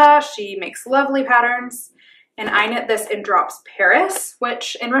Voloneva. She makes lovely patterns, and I knit this in Drops Paris,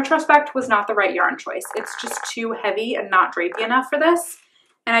 which in retrospect was not the right yarn choice. It's just too heavy and not drapey enough for this.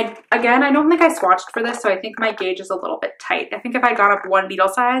 And I don't think I swatched for this, so I think my gauge is a little bit tight. I think if I got up one needle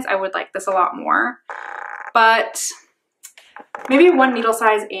size, I would like this a lot more. But maybe one needle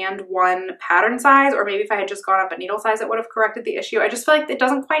size and one pattern size, or maybe if I had just gone up a needle size, it would have corrected the issue. I just feel like it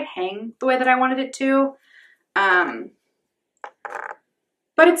doesn't quite hang the way that I wanted it to.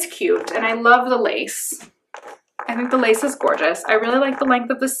 But it's cute, and I love the lace. I think the lace is gorgeous. I really like the length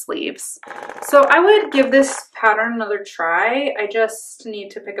of the sleeves. So I would give this pattern another try. I just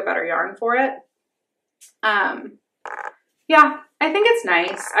need to pick a better yarn for it. Yeah, I think it's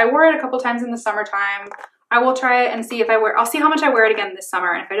nice. I wore it a couple times in the summertime. I will try it and see if I'll see how much I wear it again this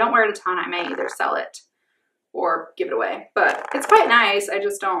summer. And if I don't wear it a ton, I may either sell it or give it away. But it's quite nice. I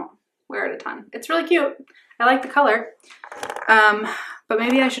just don't wear it a ton. It's really cute. I like the color. But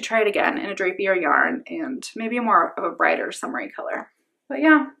maybe I should try it again in a drapier yarn and maybe more of a brighter summery color. But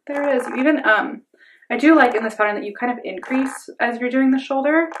yeah, there it is. Even, I do like in this pattern that you kind of increase as you're doing the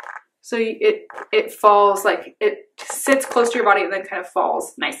shoulder. So it falls, like it sits close to your body and then kind of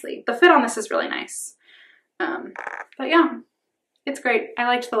falls nicely. The fit on this is really nice. But yeah, it's great. I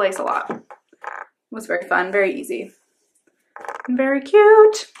liked the lace a lot. It was very fun, very easy, and very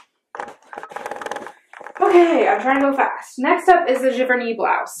cute. Okay, I'm trying to go fast. Next up is the Giverny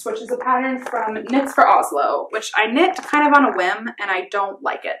blouse, which is a pattern from Knits for Oslo, which I knit kind of on a whim and I don't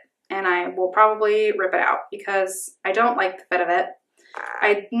like it. And I will probably rip it out because I don't like the fit of it.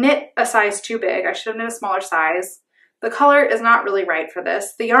 I knit a size too big. I should have knit a smaller size. The color is not really right for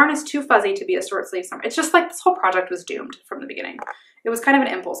this. The yarn is too fuzzy to be a short sleeve summer. It's just like this whole project was doomed from the beginning. It was kind of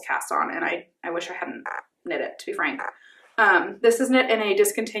an impulse cast on and I wish I hadn't knit it, to be frank. This is knit in a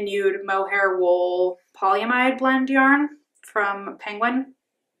discontinued mohair wool polyamide blend yarn from Penguin.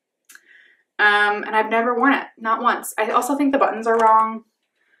 And I've never worn it, not once. I also think the buttons are wrong.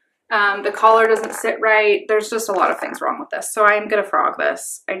 The collar doesn't sit right. There's just a lot of things wrong with this. So I am gonna frog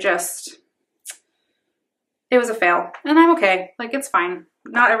this. It was a fail and I'm okay. Like, it's fine.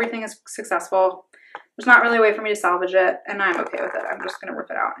 Not everything is successful. There's not really a way for me to salvage it and I'm okay with it. I'm just gonna rip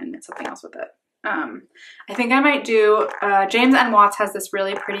it out and knit something else with it. I think I might do, James N. Watts has this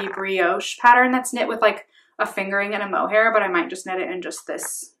really pretty brioche pattern that's knit with like a fingering and a mohair, but I might just knit it in just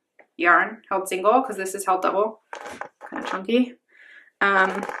this yarn held single because this is held double, kind of chunky.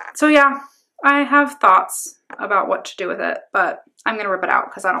 So yeah, I have thoughts about what to do with it, but I'm going to rip it out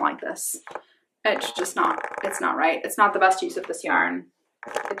because I don't like this. It's just not, it's not right. It's not the best use of this yarn.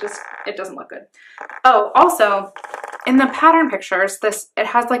 It doesn't look good. Oh, also in the pattern pictures, it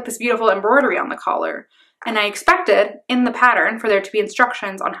has like this beautiful embroidery on the collar. And I expected in the pattern for there to be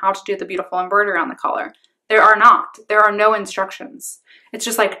instructions on how to do the beautiful embroidery on the collar. There are not. There are no instructions. It's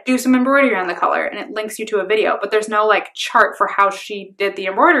just like, do some embroidery on the collar and it links you to a video, but there's no like chart for how she did the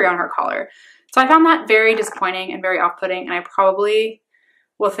embroidery on her collar. So I found that very disappointing and very off-putting, and I probably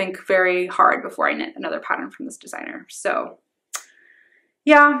will think very hard before I knit another pattern from this designer. So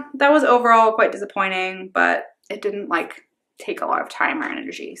yeah, that was overall quite disappointing, but it didn't like take a lot of time or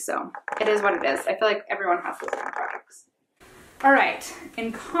energy. So it is what it is. I feel like everyone has those kind of projects. All right,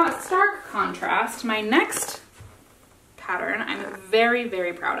 in stark contrast, my next pattern I'm very,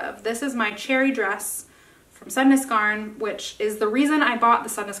 very proud of. This is my cherry dress from Sudness Garn, which is the reason I bought the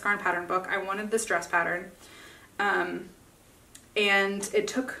Sudness Garn pattern book. I wanted this dress pattern. And it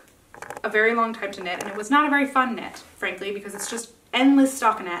took a very long time to knit, and it was not a very fun knit, frankly, because it's just endless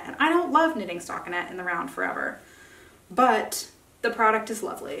stockinette, and I don't love knitting stockinette in the round forever, but the product is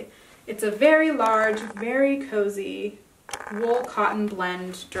lovely. It's a very large, very cozy wool cotton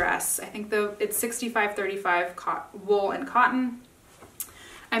blend dress. I think it's 65-35 wool and cotton.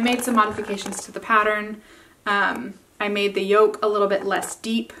 I made some modifications to the pattern. I made the yoke a little bit less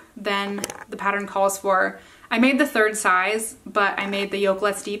deep than the pattern calls for. I made the third size, but I made the yoke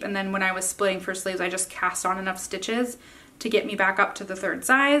less deep, and then when I was splitting for sleeves, I just cast on enough stitches to get me back up to the third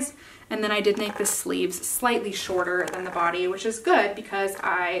size. And then I did make the sleeves slightly shorter than the body, which is good because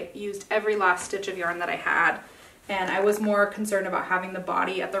I used every last stitch of yarn that I had, and I was more concerned about having the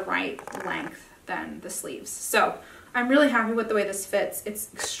body at the right length than the sleeves. So I'm really happy with the way this fits. It's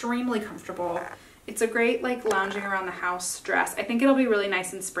extremely comfortable. It's a great like lounging around the house dress. I think it'll be really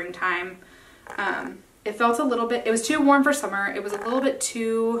nice in springtime. It felt a little bit, it was too warm for summer. It was a little bit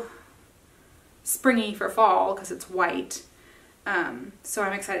too springy for fall because it's white. So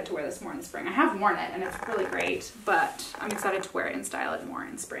I'm excited to wear this more in spring. I have worn it and it's really great, but I'm excited to wear it and style it more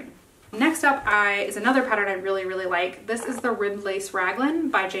in spring. Next up is another pattern I really, really like. This is the Ribbed Lace Raglan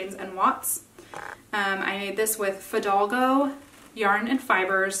by James & Watts. I made this with Fidalgo yarn and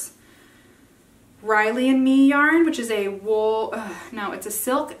fibers, Riley and Me yarn, which is a wool, it's a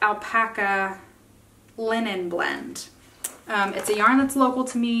silk alpaca linen blend. It's a yarn that's local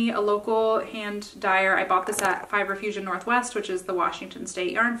to me, a local hand dyer. I bought this at Fiber Fusion Northwest, which is the Washington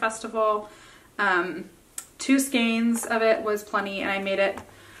State Yarn Festival. 2 skeins of it was plenty, and I made it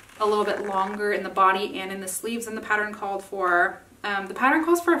a little bit longer in the body and in the sleeves than the pattern called for. The pattern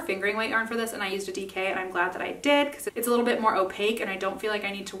calls for a fingering weight yarn for this, and I used a DK, and I'm glad that I did because it's a little bit more opaque, and I don't feel like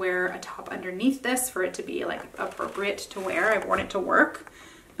I need to wear a top underneath this for it to be like appropriate to wear. I've worn it to work.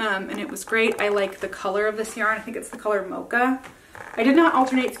 And it was great. I like the color of this yarn. I think it's the color Mocha. I did not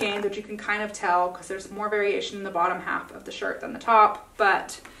alternate skeins, which you can kind of tell because there's more variation in the bottom half of the shirt than the top,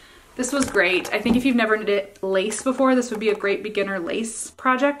 but this was great. I think if you've never knitted lace before, this would be a great beginner lace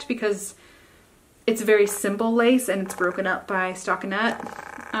project because it's very simple lace and it's broken up by stockinette.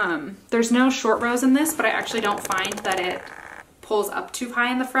 There's no short rows in this, but I actually don't find that it pulls up too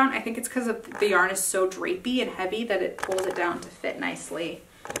high in the front. I think it's because the yarn is so drapey and heavy that it pulls it down to fit nicely.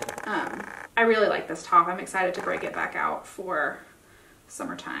 I really like this top. I'm excited to break it back out for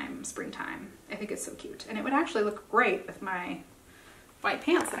summertime, springtime. I think it's so cute. And it would actually look great with my white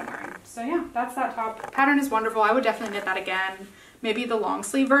pants that I'm wearing. So yeah, that's that top. Pattern is wonderful. I would definitely knit that again. Maybe the long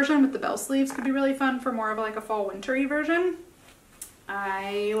sleeve version with the bell sleeves could be really fun for more of like a fall wintry version.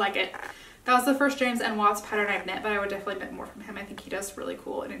 I like it. That was the first James & Watts pattern I've knit, but I would definitely knit more from him. I think he does really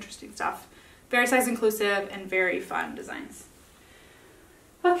cool and interesting stuff. Very size inclusive and very fun designs.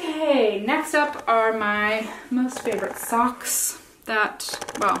 Okay, next up are my most favorite socks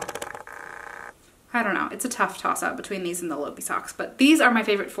that, well, I don't know. It's a tough toss-up between these and the Lopi socks, but these are my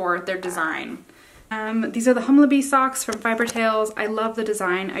favorite for their design. These are the Humblebee socks from Fiber Tales. I love the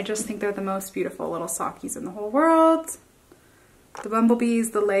design. I just think they're the most beautiful little sockies in the whole world. The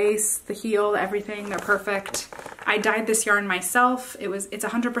bumblebees, the lace, the heel, everything, they're perfect. I dyed this yarn myself. It's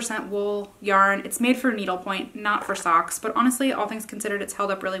 100% wool yarn. It's made for needlepoint, not for socks, but honestly, all things considered, it's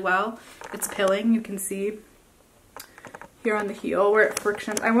held up really well. It's pilling, you can see here on the heel where it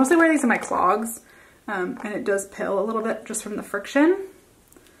frictions. I mostly wear these in my clogs, and it does pill a little bit just from the friction.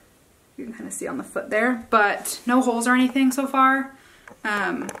 You can kind of see on the foot there, but no holes or anything so far.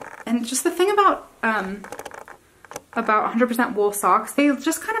 And just the thing about 100% wool socks, they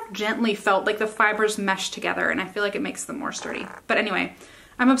just kind of gently felt like the fibers mesh together, and I feel like it makes them more sturdy. But anyway,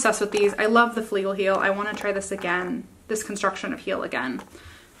 I'm obsessed with these. I love the Fleegle heel. I want to try this again, this construction of heel again,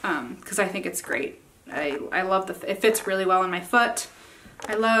 because I think it's great. I love it fits really well on my foot.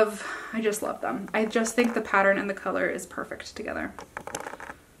 I just love them. I just think the pattern and the color is perfect together.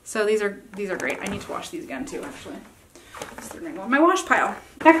 So these are great. I need to wash these again too, actually. So they're gonna go in my wash pile.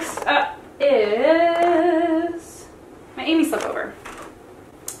 Next up is my Amy slipover.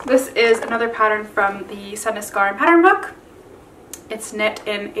 This is another pattern from the Sadness Garn pattern book. It's knit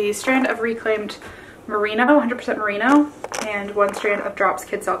in a strand of reclaimed merino, 100% merino, and 1 strand of Drops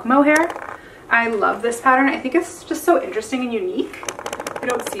Kid Silk mohair. I love this pattern. I think it's just so interesting and unique. I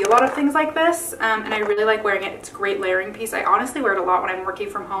don't see a lot of things like this, and I really like wearing it. It's a great layering piece. I honestly wear it a lot when I'm working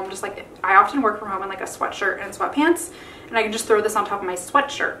from home. Just like, I often work from home in like a sweatshirt and sweatpants, and I can just throw this on top of my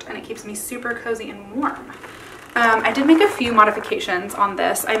sweatshirt, and it keeps me super cozy and warm. I did make a few modifications on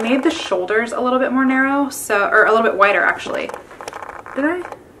this. I made the shoulders a little bit more narrow, or a little bit wider actually. Did I?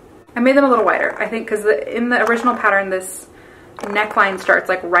 I made them a little wider, I think, because in the original pattern, this neckline starts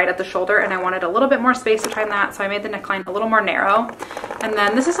like right at the shoulder, and I wanted a little bit more space behind that, so I made the neckline a little more narrow. And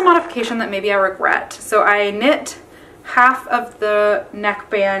then this is a modification that maybe I regret. So I knit half of the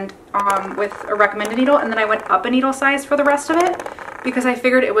neckband with a recommended needle, and then I went up a needle size for the rest of it because I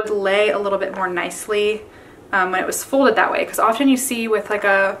figured it would lay a little bit more nicely when it was folded that way. Because often you see with like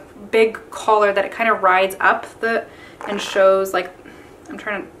a big collar that it kind of rides up and shows like, I'm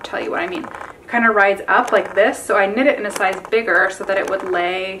trying to tell you what I mean. It kind of rides up like this. So I knit it in a size bigger so that it would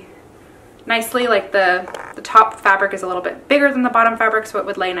lay nicely. Like the top fabric is a little bit bigger than the bottom fabric, so it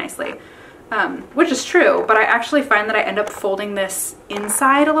would lay nicely. which is true, but I actually find that I end up folding this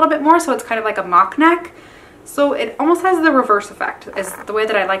inside a little bit more, so it's kind of like a mock neck. So it almost has the reverse effect, is the way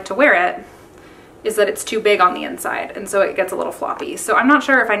that I like to wear it is that it's too big on the inside, and so it gets a little floppy. So I'm not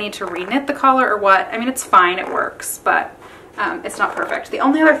sure if I need to reknit the collar or what. I mean, it's fine, it works, but it's not perfect. The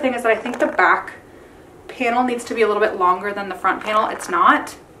only other thing is that I think the back panel needs to be a little bit longer than the front panel. It's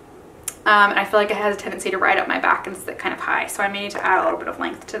not. And I feel like it has a tendency to ride up my back and sit kind of high, so I may need to add a little bit of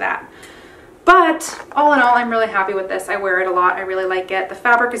length to that. But all in all, I'm really happy with this. I wear it a lot. I really like it. The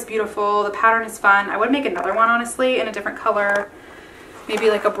fabric is beautiful. The pattern is fun. I would make another one, honestly, in a different color.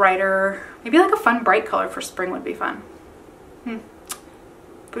 Maybe like a brighter, maybe like a fun bright color for spring would be fun.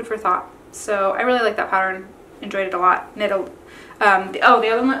 Food for thought. So I really like that pattern. Enjoyed it a lot. Knit a, the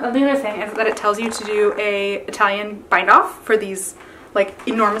other thing is that it tells you to do a Italian bind off for these like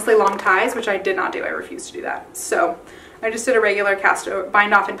enormously long ties, which I did not do. I refused to do that. So I just did a regular cast over,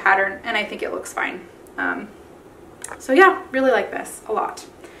 bind off in pattern, and I think it looks fine. So yeah, really like this a lot.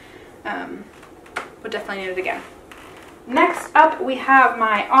 Would definitely knit it again. Next up, we have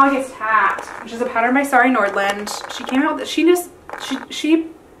my August hat, which is a pattern by Sari Nordland. She came out with, she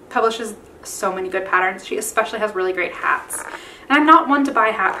publishes so many good patterns. She especially has really great hats. And I'm not one to buy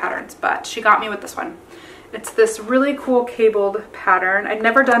hat patterns, but she got me with this one. It's this really cool cabled pattern. I'd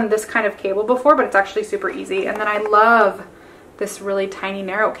never done this kind of cable before, but it's actually super easy. And then I love this really tiny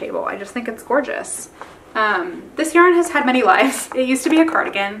narrow cable. I just think it's gorgeous. This yarn has had many lives. It used to be a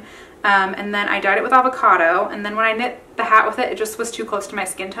cardigan, and then I dyed it with avocado, and then when I knit the hat with it, it just was too close to my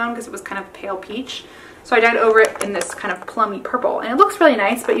skin tone because it was kind of pale peach. So I dyed over it in this kind of plummy purple, and it looks really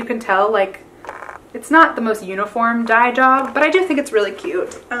nice, but you can tell like it's not the most uniform dye job, but I do think it's really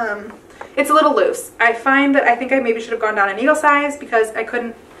cute. It's a little loose. I find that I think I maybe should have gone down a needle size because I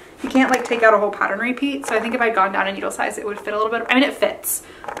couldn't, you can't like take out a whole pattern repeat. So I think if I'd gone down a needle size, it would fit a little bit. I mean, it fits,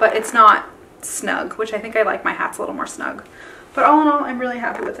 but it's not snug, which I think I like my hats a little more snug. But all in all, I'm really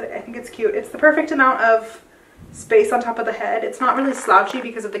happy with it. I think it's cute. It's the perfect amount of space on top of the head. It's not really slouchy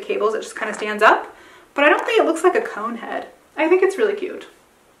because of the cables. It just kind of stands up, but I don't think it looks like a cone head. I think it's really cute.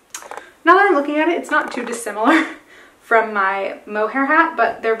 Now that I'm looking at it, it's not too dissimilar from my mohair hat,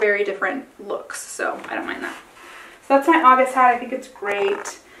 but they're very different looks, so I don't mind that. So that's my August hat. I think it's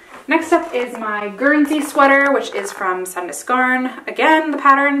great. Next up is my Guernsey sweater, which is from Sundus Garn. Again, the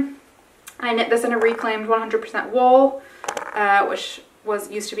pattern, I knit this in a reclaimed 100% wool, which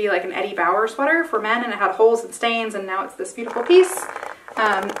used to be like an Eddie Bauer sweater for men, and it had holes and stains, and now it's this beautiful piece.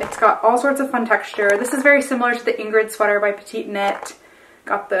 It's got all sorts of fun texture. This is very similar to the Ingrid sweater by Petite Knit.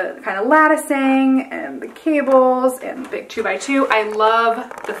 Got the kind of latticing and the cables and the big 2x2. I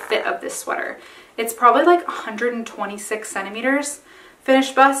love the fit of this sweater. It's probably like 126 centimeters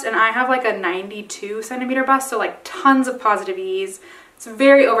finished bust, and I have like a 92 centimeter bust, so like tons of positive ease. It's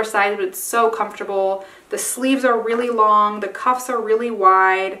very oversized, but it's so comfortable. The sleeves are really long, the cuffs are really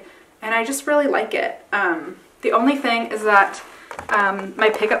wide, and I just really like it. The only thing is that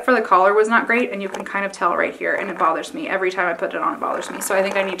my pickup for the collar was not great, and you can kind of tell right here, and it bothers me. Every time I put it on, it bothers me. So I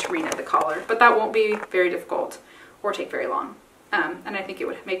think I need to reknit the collar, but that won't be very difficult or take very long. And I think it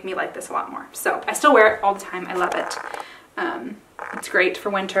would make me like this a lot more. So I still wear it all the time. I love it. It's great for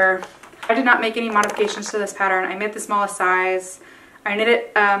winter. I did not make any modifications to this pattern. I made the smallest size. I knit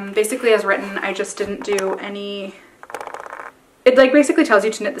it basically as written. I just didn't do any... It like basically tells you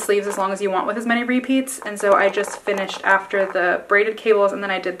to knit the sleeves as long as you want with as many repeats, and so I just finished after the braided cables, and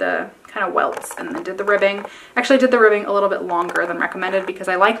then I did the kind of welts and then did the ribbing. Actually, I did the ribbing a little bit longer than recommended because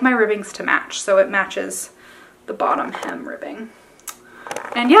I like my ribbings to match, so it matches the bottom hem ribbing.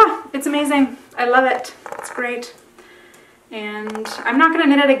 And yeah, it's amazing. I love it. It's great. And I'm not going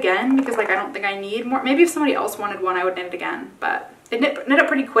to knit it again because like I don't think I need more. Maybe if somebody else wanted one, I would knit it again, but it knit up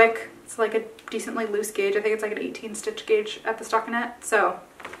pretty quick. It's like a decently loose gauge. I think it's like an 18 stitch gauge at the stockinette. So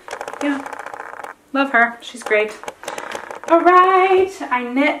yeah, love her. She's great. All right, I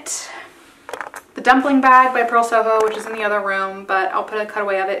knit the dumpling bag by Pearl Soho, which is in the other room, but I'll put a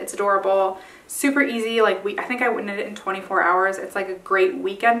cutaway of it. It's adorable. Super easy. Like I think I would knit it in 24 hours. It's like a great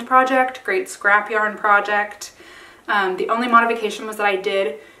weekend project, great scrap yarn project. The only modification was that I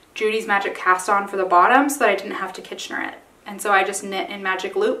did Judy's Magic Cast On for the bottom so that I didn't have to Kitchener it. And so I just knit in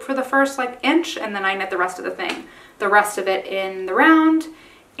Magic Loop for the first like inch, and then I knit the rest of it in the round,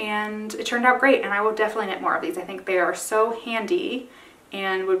 and it turned out great. And I will definitely knit more of these. I think they are so handy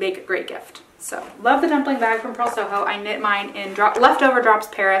and would make a great gift. So love the dumpling bag from Pearl Soho. I knit mine in leftover Drops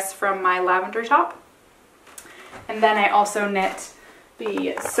Paris from my lavender top, and then I also knit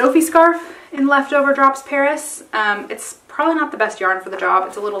the Sophie scarf in leftover Drops Paris. It's probably not the best yarn for the job.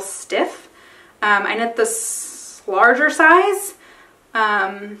 It's a little stiff. I knit this larger size,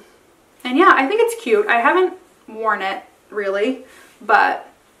 And yeah, I think it's cute. I haven't worn it really,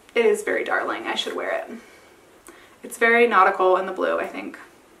 but it is very darling. I should wear it. It's very nautical in the blue, I think.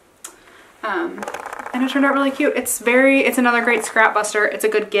 And it turned out really cute. It's another great scrap buster. It's a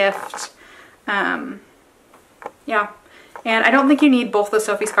good gift. Yeah. And I don't think you need both the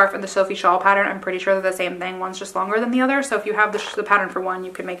Sophie scarf and the Sophie shawl pattern. I'm pretty sure they're the same thing. One's just longer than the other. So if you have the pattern for one,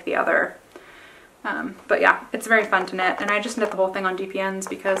 you can make the other. But yeah, it's very fun to knit. And I just knit the whole thing on DPNs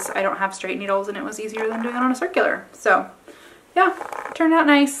because I don't have straight needles and it was easier than doing it on a circular. So yeah, it turned out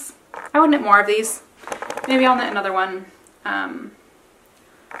nice. I would knit more of these. Maybe I'll knit another one.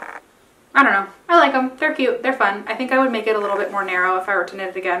 I don't know. I like them. They're cute. They're fun. I think I would make it a little bit more narrow if I were to knit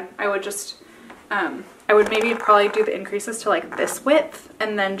it again. I would just, I would maybe probably do the increases to like this width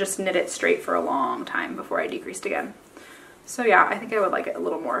and then just knit it straight for a long time before I decreased again. So yeah, I think I would like it a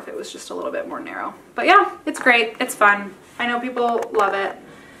little more if it was just a little bit more narrow. But yeah, it's great. It's fun. I know people love it.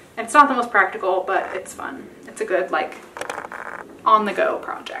 And it's not the most practical, but it's fun. It's a good like on-the-go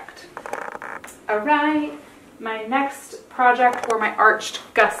project. All right. My next project were my arched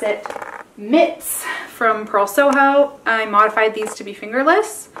gusset mitts from Pearl Soho. I modified these to be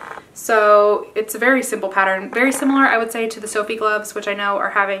fingerless. So it's a very simple pattern, very similar I would say to the Sophie gloves, which I know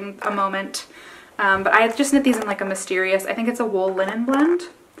are having a moment. But I just knit these in like a mysterious, I think it's a wool linen blend.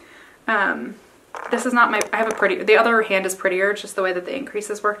 This is not I have a pretty, the other hand is prettier, just the way that the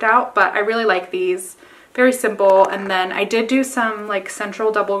increases worked out, but I really like these. Very simple. And then I did do some like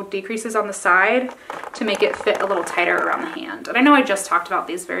central double decreases on the side to make it fit a little tighter around the hand. And I know I just talked about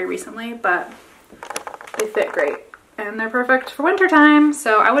these very recently, but they fit great and they're perfect for winter time.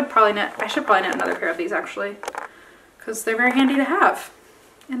 So I should probably knit another pair of these actually, because they're very handy to have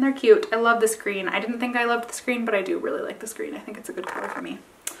and they're cute. I love this green. I didn't think I loved this green, but I do really like this green. I think it's a good color for me.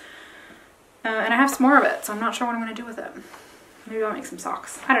 And I have some more of it, so I'm not sure what I'm going to do with it. Maybe I'll make some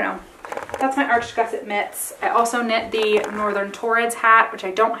socks. I don't know. That's my arched gusset mitts. I also knit the Northern Torrids hat, which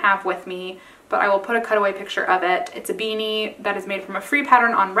I don't have with me, but I will put a cutaway picture of it. It's a beanie that is made from a free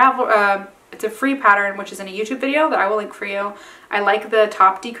pattern on Ravelry. It's a free pattern, which is in a YouTube video that I will link for you. I like the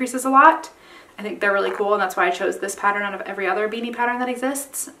top decreases a lot. I think they're really cool, and that's why I chose this pattern out of every other beanie pattern that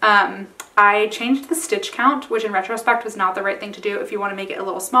exists. I changed the stitch count, which in retrospect was not the right thing to do. If you want to make it a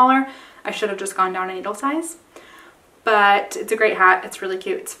little smaller, I should have just gone down a needle size. But it's a great hat. It's really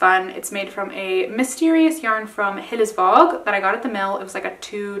cute. It's fun. It's made from a mysterious yarn from Hillesvåg that I got at the mill. It was like a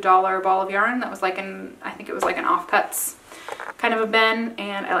 $2 ball of yarn that was like I think it was like an offcuts kind of a bin,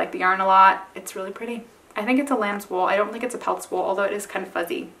 and I like the yarn a lot. It's really pretty. I think it's a lamb's wool. I don't think it's a pelt's wool, although it is kind of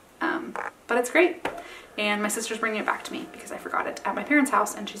fuzzy. But it's great. And my sister's bringing it back to me because I forgot it at my parents'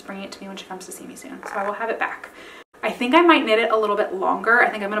 house, and she's bringing it to me when she comes to see me soon. So I will have it back. I think I might knit it a little bit longer. I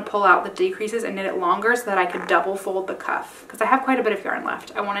think I'm going to pull out the decreases and knit it longer so that I can double fold the cuff, because I have quite a bit of yarn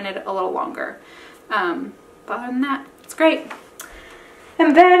left. I want to knit it a little longer. But other than that, it's great.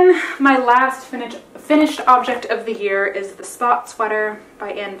 And then my last finished object of the year is the Spot Sweater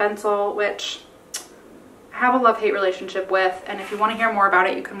by Ann Bensel, which I have a love-hate relationship with. And if you want to hear more about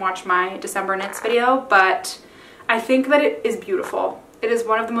it, you can watch my December knits video. But I think that it is beautiful. It is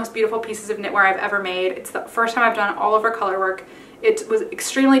one of the most beautiful pieces of knitwear I've ever made. It's the first time I've done all over color work. It was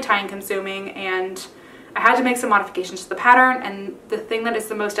extremely time consuming, and I had to make some modifications to the pattern, and the thing that is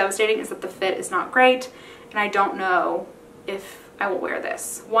the most devastating is that the fit is not great, and I don't know if I will wear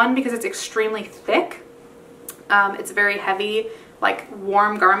this. One, because it's extremely thick. It's a very heavy, like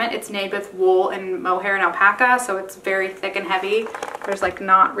warm garment. It's made with wool and mohair and alpaca, so it's very thick and heavy. There's like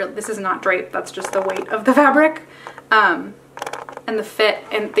not real, this is not draped, that's just the weight of the fabric. And the fit,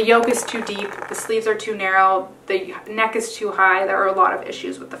 and the yoke is too deep, the sleeves are too narrow, the neck is too high. There are a lot of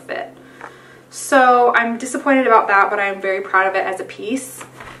issues with the fit. So I'm disappointed about that, but I'm very proud of it as a piece.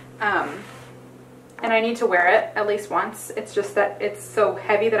 And I need to wear it at least once. It's just that it's so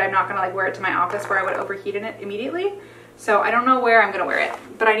heavy that I'm not gonna like wear it to my office where I would overheat in it immediately. So I don't know where I'm gonna wear it,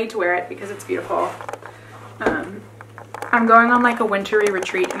 but I need to wear it because it's beautiful. I'm going on like a wintry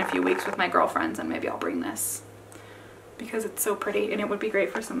retreat in a few weeks with my girlfriends, and maybe I'll bring this, because it's so pretty, and it would be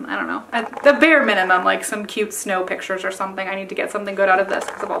great for some, I don't know, at the bare minimum, like some cute snow pictures or something. I need to get something good out of this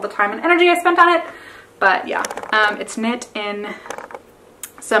because of all the time and energy I spent on it. But yeah, it's knit in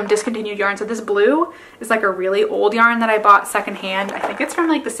some discontinued yarn. So this blue is like a really old yarn that I bought secondhand. I think it's from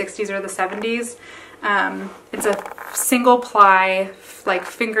like the 60s or the 70s. It's a single ply, like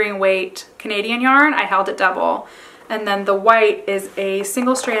fingering weight Canadian yarn. I held it double. And then the white is a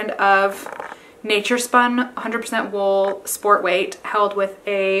single strand of nature spun 100% wool sport weight held with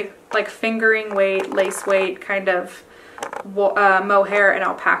a like fingering weight, lace weight kind of mohair and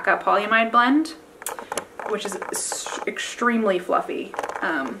alpaca polyamide blend, which is extremely fluffy.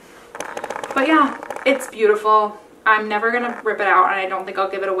 But yeah, it's beautiful. I'm never gonna rip it out, and I don't think I'll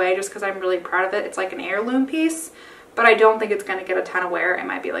give it away just because I'm really proud of it. It's like an heirloom piece, but I don't think it's gonna get a ton of wear. It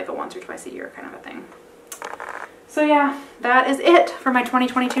might be like a once or twice a year kind of a thing. So yeah, that is it for my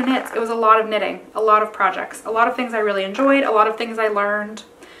 2022 knits. It was a lot of knitting, a lot of projects, a lot of things I really enjoyed, a lot of things I learned.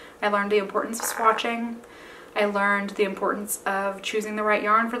 I learned the importance of swatching. I learned the importance of choosing the right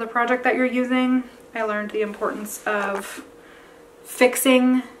yarn for the project that you're using. I learned the importance of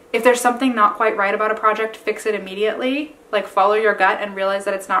fixing. If there's something not quite right about a project, fix it immediately. Like follow your gut and realize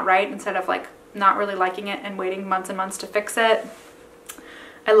that it's not right instead of like not really liking it and waiting months and months to fix it.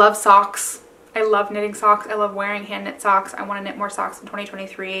 I love socks. I love knitting socks. I love wearing hand knit socks. I want to knit more socks in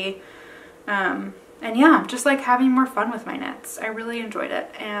 2023. And yeah, just like having more fun with my knits. I really enjoyed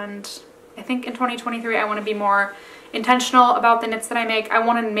it. And I think in 2023, I want to be more intentional about the knits that I make. I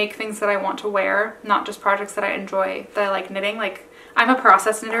want to make things that I want to wear, not just projects that I enjoy, that I like knitting. Like I'm a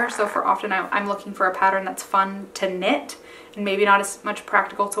process knitter, so for often I'm looking for a pattern that's fun to knit and maybe not as much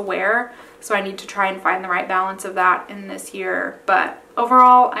practical to wear. So I need to try and find the right balance of that in this year. But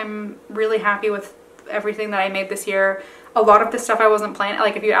overall, I'm really happy with everything that I made this year. A lot of the stuff I wasn't planning,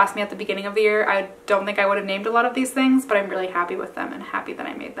 like if you asked me at the beginning of the year, I don't think I would have named a lot of these things, but I'm really happy with them and happy that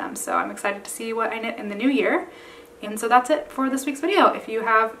I made them. So I'm excited to see what I knit in the new year. And so that's it for this week's video. If you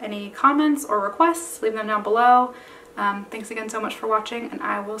have any comments or requests, leave them down below. Thanks again so much for watching, and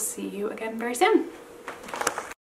I will see you again very soon.